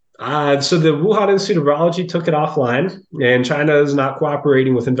 So the Wuhan Institute of Virology took it offline, and China is not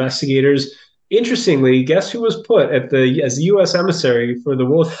cooperating with investigators. Interestingly, guess who was put as the U.S. emissary for the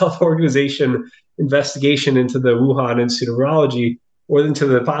World Health Organization investigation into the Wuhan Institute of Virology, or into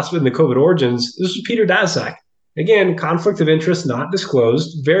the COVID origins? This was Peter Daszak. Again, conflict of interest not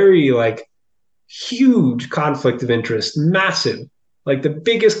disclosed. Very huge conflict of interest, massive. Like the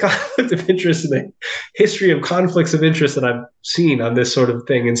biggest conflict of interest in the history of conflicts of interest that I've seen on this sort of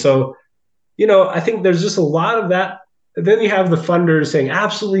thing. And so, I think there's just a lot of that. Then you have the funders saying,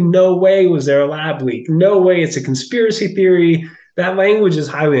 absolutely no way was there a lab leak. No way, it's a conspiracy theory. That language is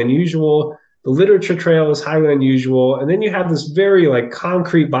highly unusual. The literature trail is highly unusual. And then you have this very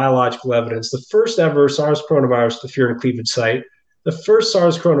concrete biological evidence. The first ever SARS coronavirus, the furin cleavage site, the first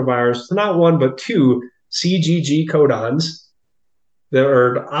SARS coronavirus, not one, but two CGG codons that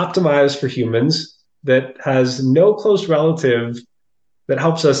are optimized for humans, that has no close relative that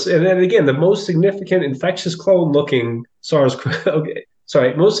helps us. And then again, the most significant infectious clone looking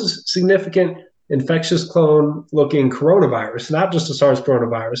most significant infectious clone looking coronavirus, not just a SARS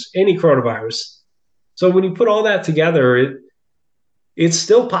coronavirus, any coronavirus. So when you put all that together, it's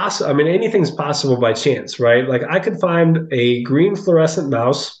still possible. I mean, anything's possible by chance, right? Like I could find a green fluorescent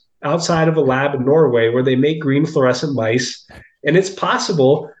mouse outside of a lab in Norway where they make green fluorescent mice. And it's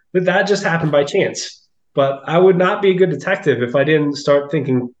possible that just happened by chance. But I would not be a good detective if I didn't start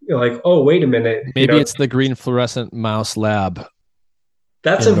thinking oh, wait a minute. Maybe it's the green fluorescent mouse lab.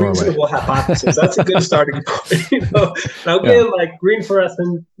 That's a reasonable hypothesis. That's a good starting point. Now, again, green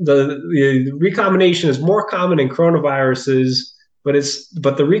fluorescent, the recombination is more common in coronaviruses, but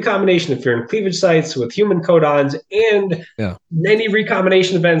the recombination of furin cleavage sites with human codons and many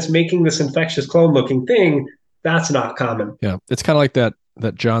recombination events making this infectious clone-looking thing, that's not common. Yeah, it's kind of like that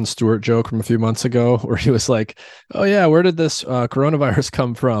Jon Stewart joke from a few months ago where he was like, oh yeah, where did this coronavirus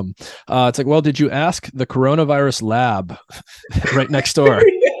come from? It's like, well, did you ask the coronavirus lab right next door?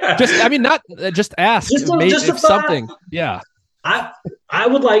 Just ask. Just something. Yeah. I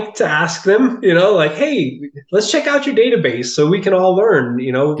would like to ask them, hey, let's check out your database so we can all learn,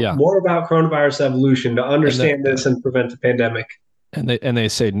 more about coronavirus evolution to understand this and prevent the pandemic. And they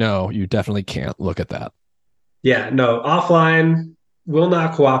say, no, you definitely can't look at that. Yeah, no, offline, will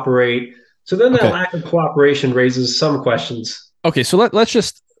not cooperate. So then that lack of cooperation raises some questions. Okay, so let's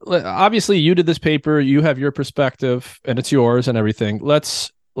just, obviously you did this paper, you have your perspective and it's yours and everything.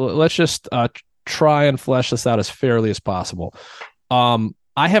 Let's just try and flesh this out as fairly as possible. I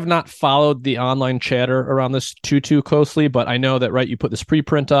have not followed the online chatter around this too closely, but I know that, right, you put this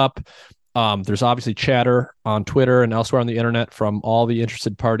preprint up. There's obviously chatter on Twitter and elsewhere on the internet from all the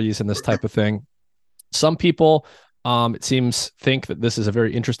interested parties in this type of thing. Some people, it seems, think that this is a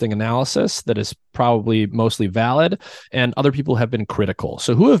very interesting analysis that is probably mostly valid, and other people have been critical.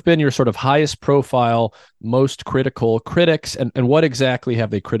 So who have been your sort of highest profile, most critical critics, and what exactly have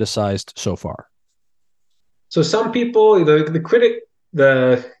they criticized so far? So some people,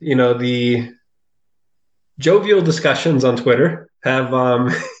 the jovial discussions on Twitter have,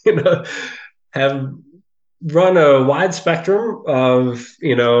 have run a wide spectrum of,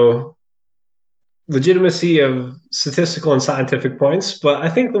 legitimacy of statistical and scientific points. But I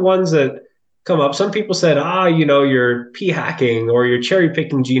think the ones that come up, some people said, you're p-hacking or you're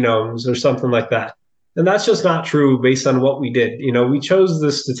cherry-picking genomes or something like that. And that's just not true based on what we did. We chose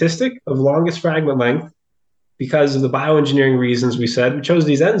the statistic of longest fragment length because of the bioengineering reasons we said. We chose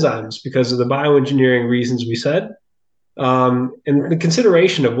these enzymes because of the bioengineering reasons we said. And the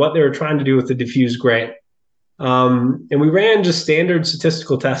consideration of what they were trying to do with the diffuse grant. And we ran just standard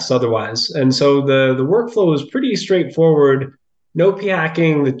statistical tests otherwise. And so the workflow was pretty straightforward. No p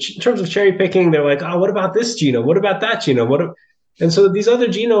hacking. In terms of cherry picking, they're like, oh, what about this genome? What about that genome? And so these other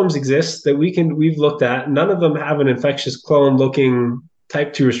genomes exist that we've looked at. None of them have an infectious clone looking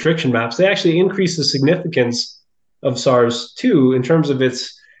type 2 restriction maps. They actually increase the significance of SARS-2 in terms of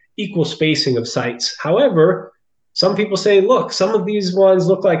its equal spacing of sites. However, some people say, look, some of these ones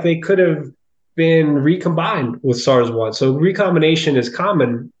look like they could have been recombined with SARS-1. So recombination is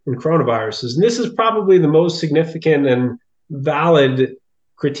common in coronaviruses. And this is probably the most significant and valid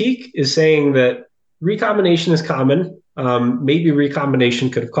critique, is saying that recombination is common. Maybe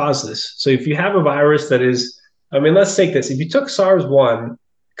recombination could have caused this. So if you have a virus that is, let's take this. If you took SARS-1,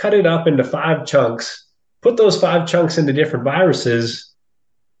 cut it up into 5 chunks, put those 5 chunks into different viruses,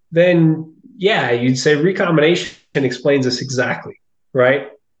 then yeah, you'd say recombination explains this exactly, right?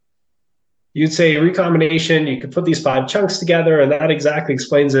 You'd say recombination, you could put these 5 chunks together and that exactly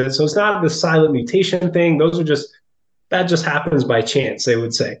explains it. So it's not the silent mutation thing. That just happens by chance, they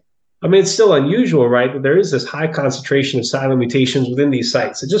would say. It's still unusual, right? But there is this high concentration of silent mutations within these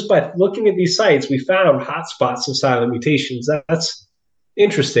sites. And just by looking at these sites, we found hotspots of silent mutations. That's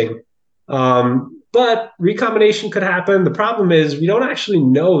interesting. But recombination could happen. The problem is we don't actually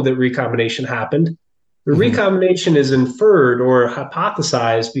know that recombination happened. The recombination is inferred or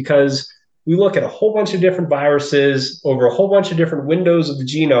hypothesized because we look at a whole bunch of different viruses over a whole bunch of different windows of the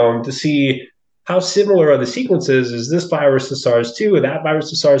genome to see how similar are the sequences. Is this virus to SARS-2 or that virus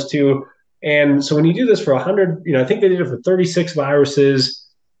to SARS-2? And so when you do this for 100, I think they did it for 36 viruses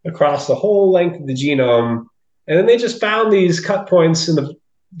across the whole length of the genome. And then they just found these cut points in the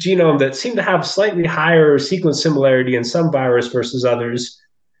genome that seem to have slightly higher sequence similarity in some virus versus others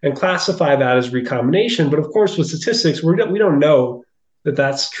and classify that as recombination. But of course, with statistics, we don't know that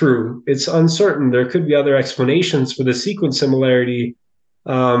that's true. It's uncertain. There could be other explanations for the sequence similarity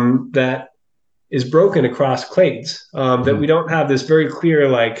that is broken across clades, that we don't have this very clear,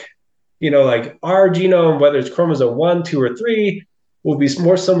 like our genome, whether it's chromosome 1, 2, or 3, will be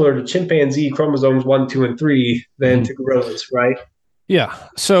more similar to chimpanzee chromosomes 1, 2, and 3 than to gorillas, right? Yeah.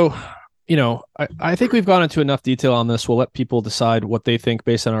 So, I think we've gone into enough detail on this. We'll let people decide what they think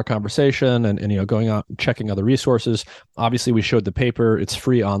based on our conversation and going out and checking other resources. Obviously, we showed the paper. It's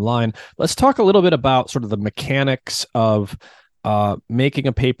free online. Let's talk a little bit about sort of the mechanics of making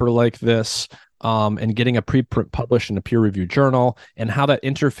a paper like this, and getting a preprint published in a peer-reviewed journal, and how that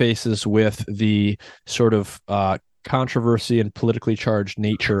interfaces with the sort of controversy and politically charged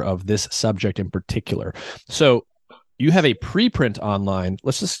nature of this subject in particular. So you have a preprint online.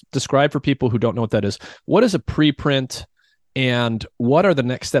 Let's just describe for people who don't know what that is. What is a preprint, and what are the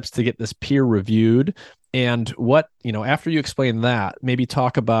next steps to get this peer-reviewed? And what, after you explain that, maybe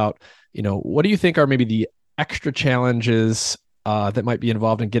talk about, what do you think are maybe the extra challenges that might be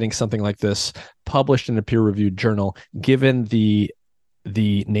involved in getting something like this published in a peer-reviewed journal, given the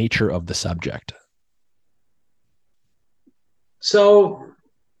nature of the subject? So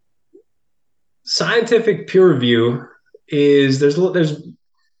scientific peer review is there's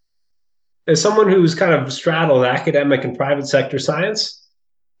as someone who's kind of straddled academic and private sector science,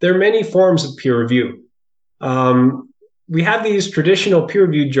 there are many forms of peer review. We have these traditional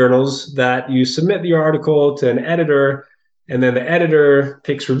peer-reviewed journals that you submit your article to an editor, and then the editor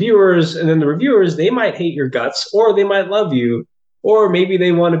picks reviewers, and then the reviewers, they might hate your guts, or they might love you, or maybe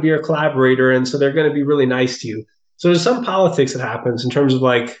they want to be your collaborator, and so they're going to be really nice to you. So there's some politics that happens in terms of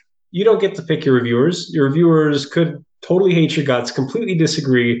you don't get to pick your reviewers. Your reviewers could totally hate your guts, completely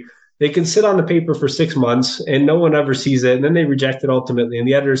disagree. They can sit on the paper for 6 months and no one ever sees it, and then they reject it ultimately. And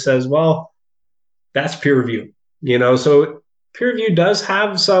the editor says, well, that's peer review. So peer review does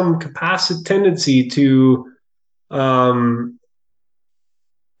have some tendency to,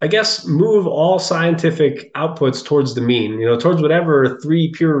 move all scientific outputs towards the mean, towards whatever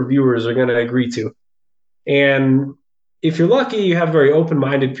 3 peer reviewers are going to agree to. And if you're lucky, you have very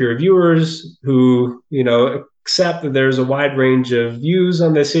open-minded peer reviewers who, accept that there's a wide range of views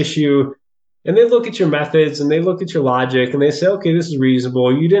on this issue. And they look at your methods and they look at your logic and they say, okay, this is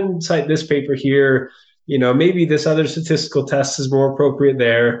reasonable. You didn't cite this paper here. Maybe this other statistical test is more appropriate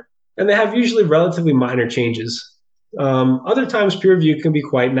there. And they have usually relatively minor changes. Other times peer review can be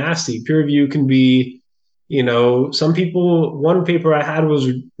quite nasty. Peer review can be, some people, one paper I had was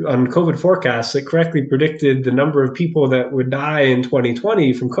on COVID forecasts that correctly predicted the number of people that would die in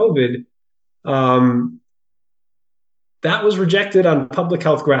 2020 from COVID. That was rejected on public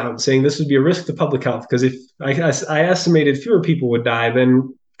health grounds, saying this would be a risk to public health because if I estimated fewer people would die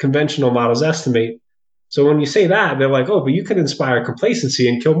than conventional models estimate. So when you say that, they're like, oh, but you could inspire complacency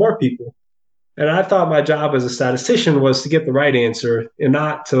and kill more people. And I thought my job as a statistician was to get the right answer and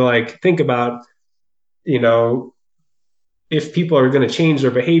not to like think about, you know, if people are going to change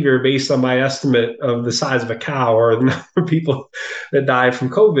their behavior based on my estimate of the size of a cow or the number of people that died from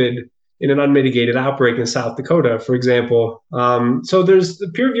COVID in an unmitigated outbreak in South Dakota, for example. So there's the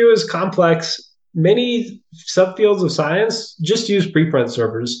peer review is complex. Many subfields of science just use preprint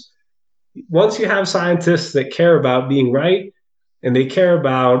servers. Once you have scientists that care about being right and they care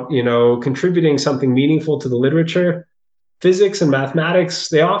about, contributing something meaningful to the literature, physics and mathematics,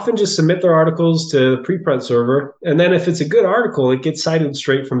 they often just submit their articles to the preprint server. And then if it's a good article, it gets cited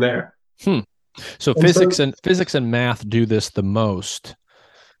straight from there. So physics and math do this the most.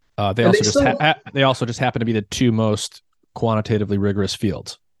 They also just happen to be the two most quantitatively rigorous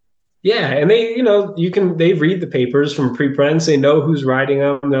fields. Yeah, and they read the papers from preprints. They know who's writing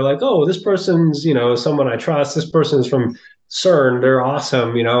them. They're like, oh, this person's, someone I trust. This person's from CERN. They're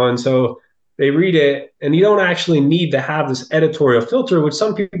awesome, and so they read it, and you don't actually need to have this editorial filter, which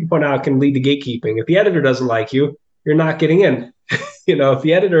some people point out can lead to gatekeeping. If the editor doesn't like you, you're not getting in. If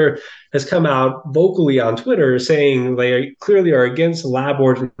the editor has come out vocally on Twitter saying they clearly are against the lab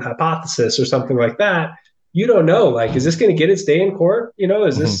origin hypothesis or something like that, you don't know, like, is this going to get its day in court?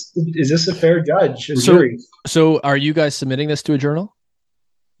 Is this a fair judge and jury? So are you guys submitting this to a journal?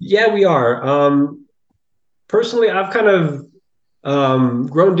 Yeah, we are. Personally, I've kind of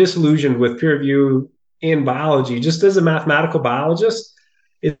grown disillusioned with peer review in biology. Just as a mathematical biologist,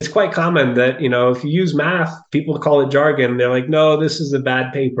 it's quite common that, if you use math, people call it jargon. They're like, no, this is a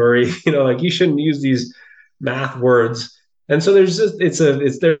bad paper. Like you shouldn't use these math words. And so there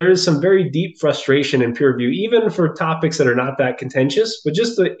is some very deep frustration in peer review, even for topics that are not that contentious, but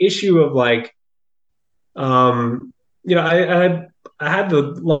just the issue of like, I had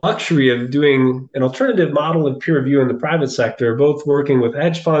the luxury of doing an alternative model of peer review in the private sector, both working with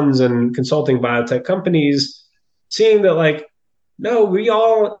hedge funds and consulting biotech companies, seeing that like, no,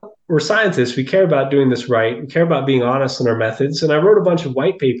 we're scientists. We care about doing this right. We care about being honest in our methods. And I wrote a bunch of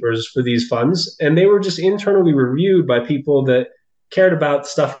white papers for these funds, and they were just internally reviewed by people that cared about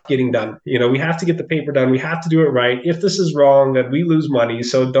stuff getting done. We have to get the paper done. We have to do it right. If this is wrong, then we lose money.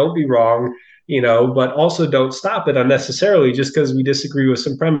 So don't be wrong, but also don't stop it unnecessarily just because we disagree with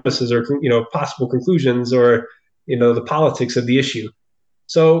some premises or, possible conclusions or, the politics of the issue.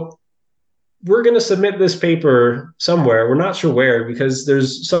 So we're going to submit this paper somewhere. We're not sure where, because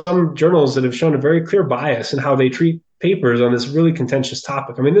there's some journals that have shown a very clear bias in how they treat papers on this really contentious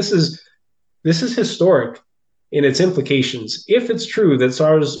topic. I mean, this is historic in its implications. If it's true that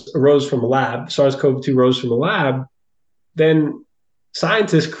SARS-CoV-2 rose from a lab, then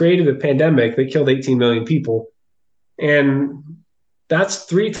scientists created a pandemic that killed 18 million people. And that's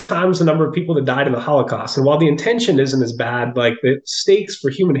 3 times the number of people that died in the Holocaust. And while the intention isn't as bad, like the stakes for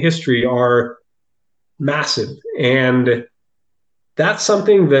human history are massive. And that's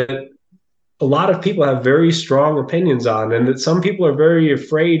something that a lot of people have very strong opinions on, and that some people are very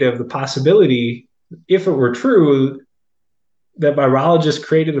afraid of the possibility, if it were true, that virologists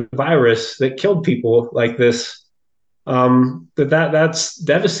created a virus that killed people like this. That's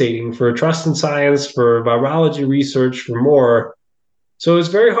devastating for trust in science, for virology research, for more. So it's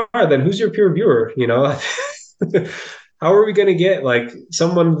very hard. Then who's your peer reviewer? How are we going to get like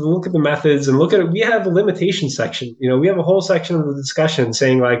someone to look at the methods and look at it? We have a limitation section. We have a whole section of the discussion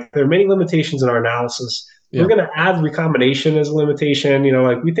saying like there are many limitations in our analysis. Yeah. We're going to add recombination as a limitation.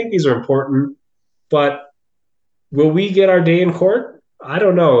 Like we think these are important, but will we get our day in court? I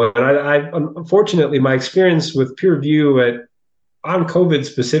don't know. And I unfortunately, my experience with peer review on COVID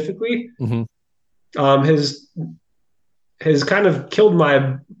specifically has kind of killed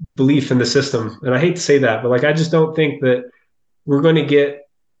my belief in the system. And I hate to say that, but like, I just don't think that we're going to get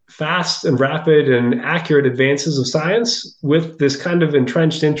fast and rapid and accurate advances of science with this kind of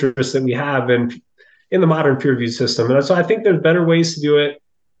entrenched interest that we have in the modern peer review system. And so I think there's better ways to do it.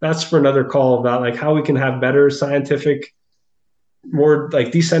 That's for another call about like how we can have better scientific, more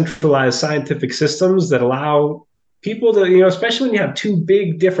like decentralized scientific systems that allow people to, especially when you have 2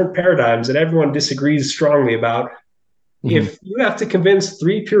 big different paradigms that everyone disagrees strongly about. If you have to convince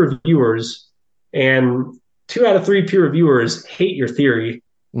 3 peer reviewers and 2 out of 3 peer reviewers hate your theory,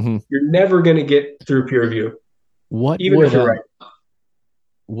 you're never going to get through peer review. If you're right.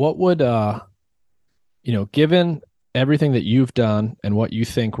 What would, given everything that you've done and what you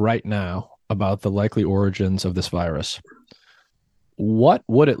think right now about the likely origins of this virus, what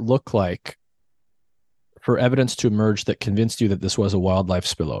would it look like for evidence to emerge that convinced you that this was a wildlife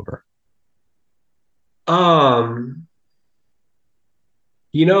spillover?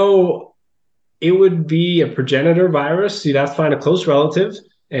 It would be a progenitor virus. You'd have to find a close relative.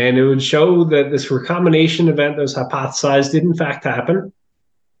 and it would show that this recombination event that was hypothesized did in fact happen.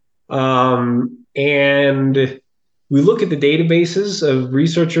 And we look at the databases of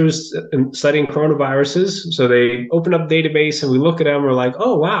researchers studying coronaviruses. So they open up the database and we look at them. We're like,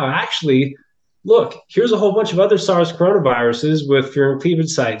 oh, wow, actually, look, here's a whole bunch of other SARS coronaviruses with furin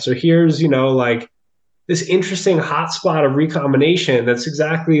cleavage sites. Or here's, like this interesting hotspot of recombination. That's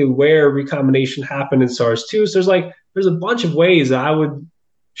exactly where recombination happened in SARS-2. So there's a bunch of ways that I would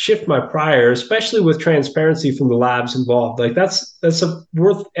shift my prior, especially with transparency from the labs involved. Like that's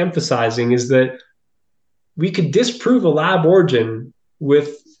worth emphasizing, is that we could disprove a lab origin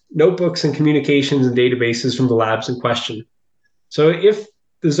with notebooks and communications and databases from the labs in question. So if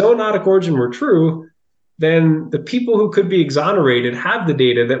the zoonotic origin were true, then the people who could be exonerated have the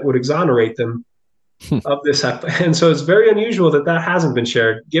data that would exonerate them of this. And so it's very unusual that hasn't been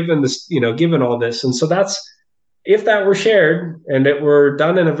shared, given this, given all this. And so if that were shared and it were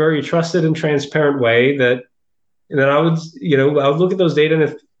done in a very trusted and transparent way, then I would look at those data, and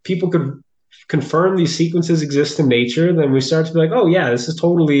if people could confirm these sequences exist in nature, then we start to be like, oh yeah, this is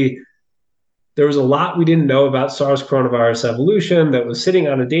totally, there was a lot we didn't know about SARS coronavirus evolution that was sitting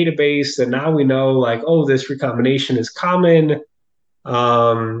on a database that now we know, like, oh, this recombination is common.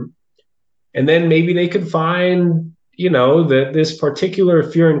 And then maybe they could find, that this particular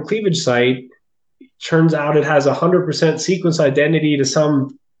furin cleavage site, turns out it has 100% sequence identity to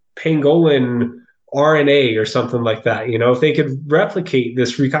some pangolin RNA or something like that. If they could replicate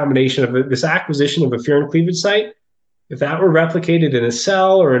this recombination of this acquisition of a furin cleavage site, if that were replicated in a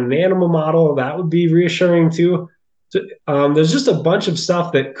cell or in an animal model, that would be reassuring too. So, there's just a bunch of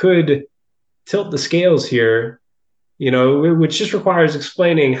stuff that could tilt the scales here, which just requires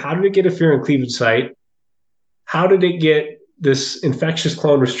explaining, how did it get a furin cleavage site? How did it get this infectious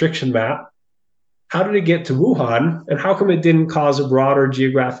clone restriction map? How did it get to Wuhan? And how come it didn't cause a broader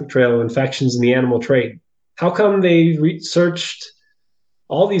geographic trail of infections in the animal trade? How come they researched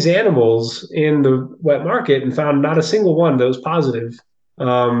all these animals in the wet market and found not a single one that was positive?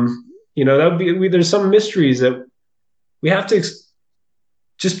 That would be, there's some mysteries that we have to,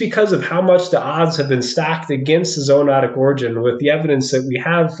 just because of how much the odds have been stacked against the zoonotic origin, with the evidence that we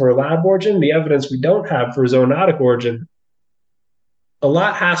have for a lab origin, the evidence we don't have for a zoonotic origin. A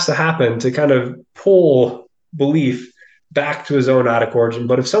lot has to happen to kind of pull belief back to a zoonotic origin.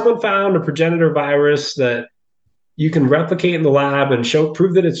 But if someone found a progenitor virus that you can replicate in the lab and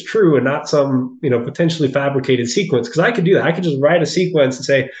prove that it's true and not some, potentially fabricated sequence, because I could do that. I could just write a sequence and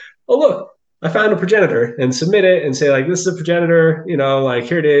say, oh, look, I found a progenitor, and submit it and say, like, this is a progenitor, like,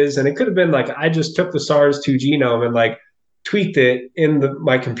 here it is. And it could have been like, I just took the SARS-2 genome and like tweaked it in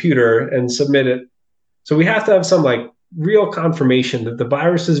my computer and submit it. So we have to have some like real confirmation that the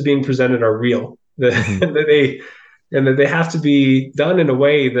viruses being presented are real, that they have to be done in a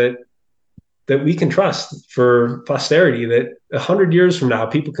way that we can trust for posterity, that 100 years from now,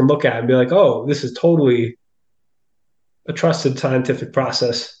 people can look at and be like, oh, this is totally a trusted scientific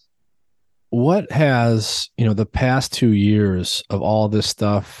process. What has, the past 2 years of all this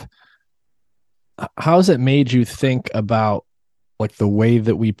stuff, how has it made you think about like the way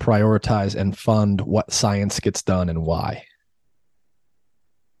that we prioritize and fund what science gets done and why?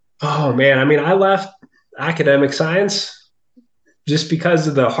 Oh man, I left academic science just because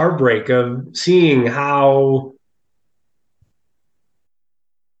of the heartbreak of seeing how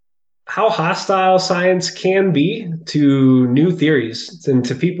hostile science can be to new theories and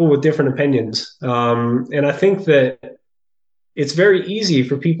to people with different opinions. And I think that it's very easy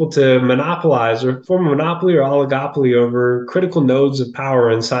for people to monopolize or form a monopoly or oligopoly over critical nodes of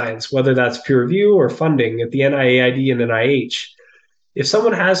power in science, whether that's peer review or funding at the NIAID and NIH. If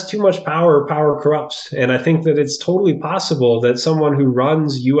someone has too much power, power corrupts. And I think that it's totally possible that someone who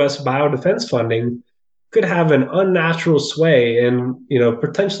runs US biodefense funding could have an unnatural sway and,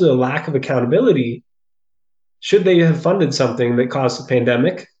 potentially a lack of accountability should they have funded something that caused a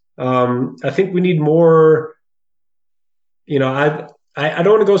pandemic. I think we need more. I don't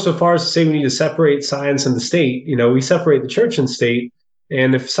want to go so far as to say we need to separate science and the state. We separate the church and state.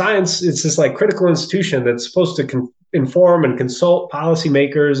 And if science, it's this like critical institution that's supposed to inform and consult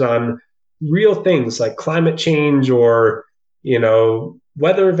policymakers on real things like climate change or,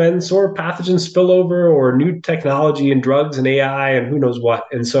 weather events or pathogen spillover or new technology and drugs and AI and who knows what.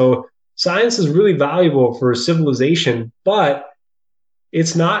 And so science is really valuable for civilization, but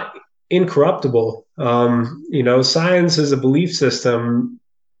it's not incorruptible. Science is a belief system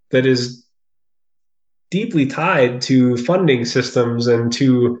that is deeply tied to funding systems and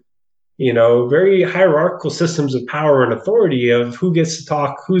to, very hierarchical systems of power and authority of who gets to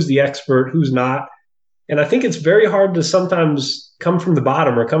talk, who's the expert, who's not. And I think it's very hard to sometimes come from the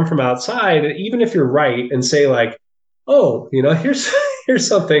bottom or come from outside, even if you're right, and say like, oh, here's here's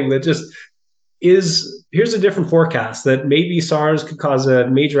something that just here's a different forecast that maybe SARS could cause a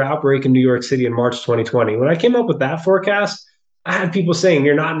major outbreak in New York City in March 2020. When I came up with that forecast, I had people saying,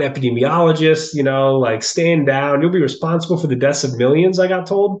 you're not an epidemiologist, like stand down. You'll be responsible for the deaths of millions, I got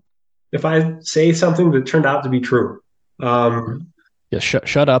told, if I say something that turned out to be true. Yeah,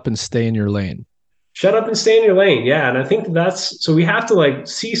 shut up and stay in your lane. Shut up and stay in your lane. Yeah. And I think so we have to like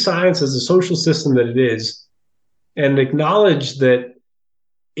see science as a social system that it is and acknowledge that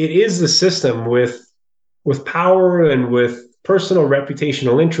it is the system with power and with personal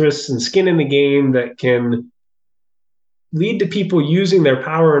reputational interests and skin in the game that can lead to people using their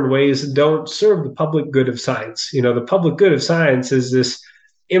power in ways that don't serve the public good of science. The public good of science is this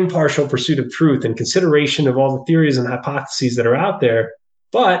impartial pursuit of truth and consideration of all the theories and hypotheses that are out there.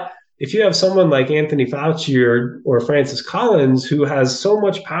 But if you have someone like Anthony Fauci or Francis Collins, who has so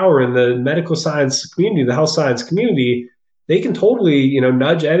much power in the medical science community, the health science community, they can totally,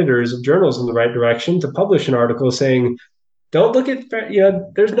 nudge editors of journals in the right direction to publish an article saying, don't look at,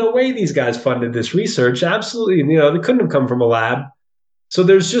 there's no way these guys funded this research. Absolutely, they couldn't have come from a lab. So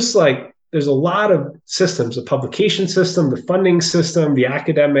there's a lot of systems, the publication system, the funding system, the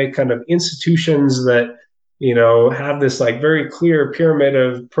academic kind of institutions that, have this like very clear pyramid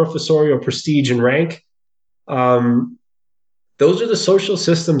of professorial prestige and rank. Those are the social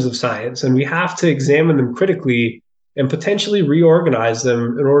systems of science, and we have to examine them critically and potentially reorganize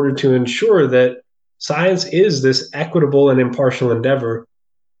them in order to ensure that science is this equitable and impartial endeavor.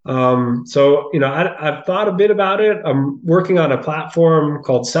 I've thought a bit about it. I'm working on a platform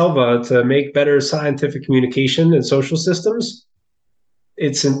called Selva to make better scientific communication in social systems.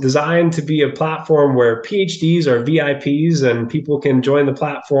 It's designed to be a platform where PhDs are VIPs and people can join the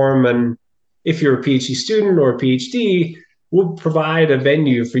platform. And if you're a PhD student or a PhD, we'll provide a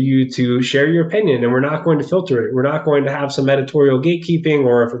venue for you to share your opinion, and we're not going to filter it. We're not going to have some editorial gatekeeping,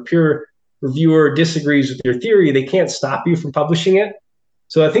 or if a peer reviewer disagrees with your theory, they can't stop you from publishing it.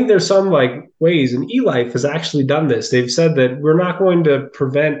 So I think there's some like ways, and eLife has actually done this. They've said that we're not going to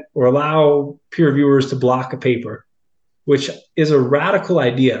prevent or allow peer reviewers to block a paper, which is a radical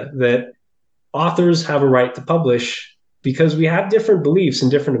idea that authors have a right to publish because we have different beliefs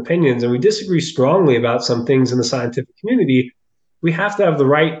and different opinions, and we disagree strongly about some things in the scientific community. We have to have the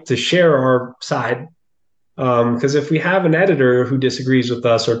right to share our side. Because if we have an editor who disagrees with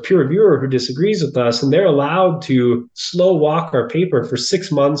us or a peer reviewer who disagrees with us, and they're allowed to slow walk our paper for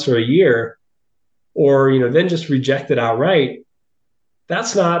 6 months or a year, or then just reject it outright,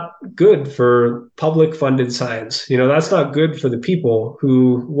 that's not good for public funded science. That's not good for the people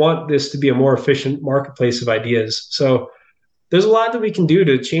who want this to be a more efficient marketplace of ideas. So there's a lot that we can do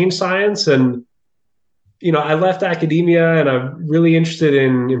to change science. And, I left academia and I'm really interested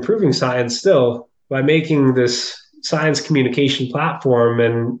in improving science still by making this science communication platform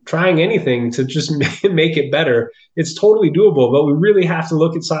and trying anything to just make it better. It's totally doable, but we really have to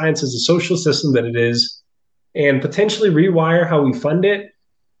look at science as a social system that it is and potentially rewire how we fund it,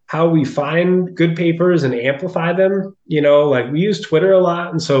 how we find good papers and amplify them. Like we use Twitter a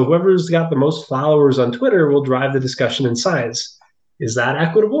lot. And so whoever's got the most followers on Twitter will drive the discussion in science. Is that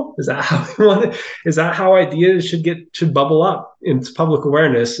equitable? Is that how we want it? Is that how ideas should bubble up into public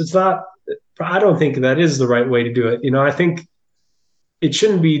awareness? It's not. I don't think that is the right way to do it. I think it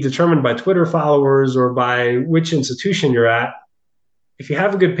shouldn't be determined by Twitter followers or by which institution you're at. If you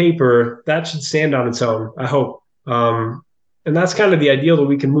have a good paper, that should stand on its own, I hope. And that's kind of the ideal that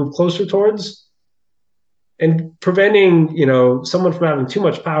we can move closer towards. And preventing, someone from having too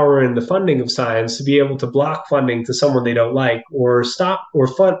much power in the funding of science to be able to block funding to someone they don't like, or stop or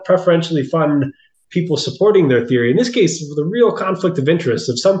preferentially fund people supporting their theory. In this case, the real conflict of interest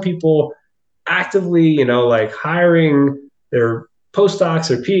of some people actively, like hiring their postdocs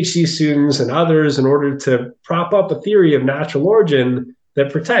or PhD students and others in order to prop up a theory of natural origin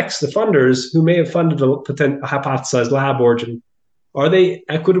that protects the funders who may have funded a hypothesized lab origin. Are they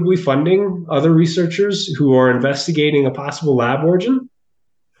equitably funding other researchers who are investigating a possible lab origin?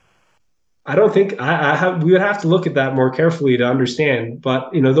 I don't think we would have to look at that more carefully to understand.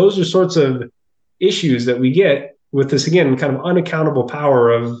 But, those are sorts of issues that we get with this, again, kind of unaccountable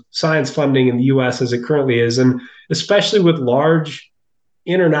power of science funding in the US as it currently is, and especially with large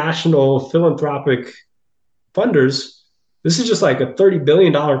international philanthropic funders. This is just like a $30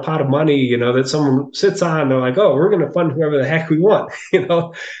 billion pot of money, that someone sits on. They're like, oh, we're going to fund whoever the heck we want,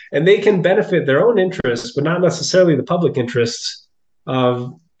 and they can benefit their own interests, but not necessarily the public interests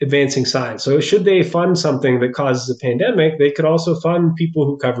of advancing science. So should they fund something that causes a pandemic, they could also fund people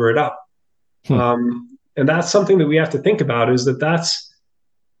who cover it up. And that's something that we have to think about, is that that's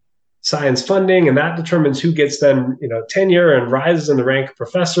science funding, and that determines who gets then tenure and rises in the rank of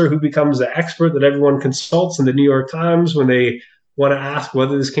professor, who becomes the expert that everyone consults in the New York Times when they want to ask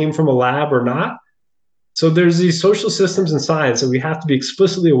whether this came from a lab or not. So there's these social systems in science that we have to be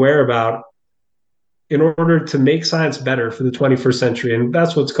explicitly aware about in order to make science better for the 21st century. And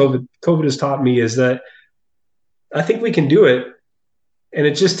that's what COVID has taught me, is that I think we can do it, and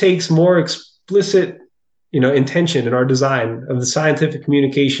it just takes more explicit intention in our design of the scientific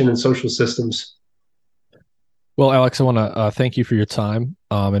communication and social systems. Well, Alex, I want to thank you for your time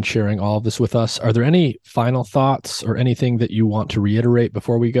and sharing all of this with us. Are there any final thoughts or anything that you want to reiterate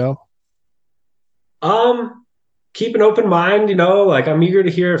before we go? Keep an open mind, like I'm eager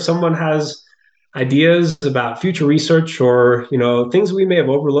to hear if someone has ideas about future research or, things we may have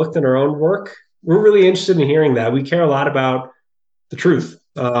overlooked in our own work. We're really interested in hearing that. We care a lot about the truth.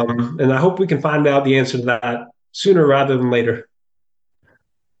 And I hope we can find out the answer to that sooner rather than later.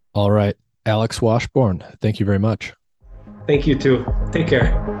 All right. Alex Washburne, thank you very much. Thank you too. Take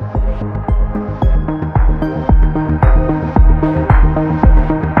care.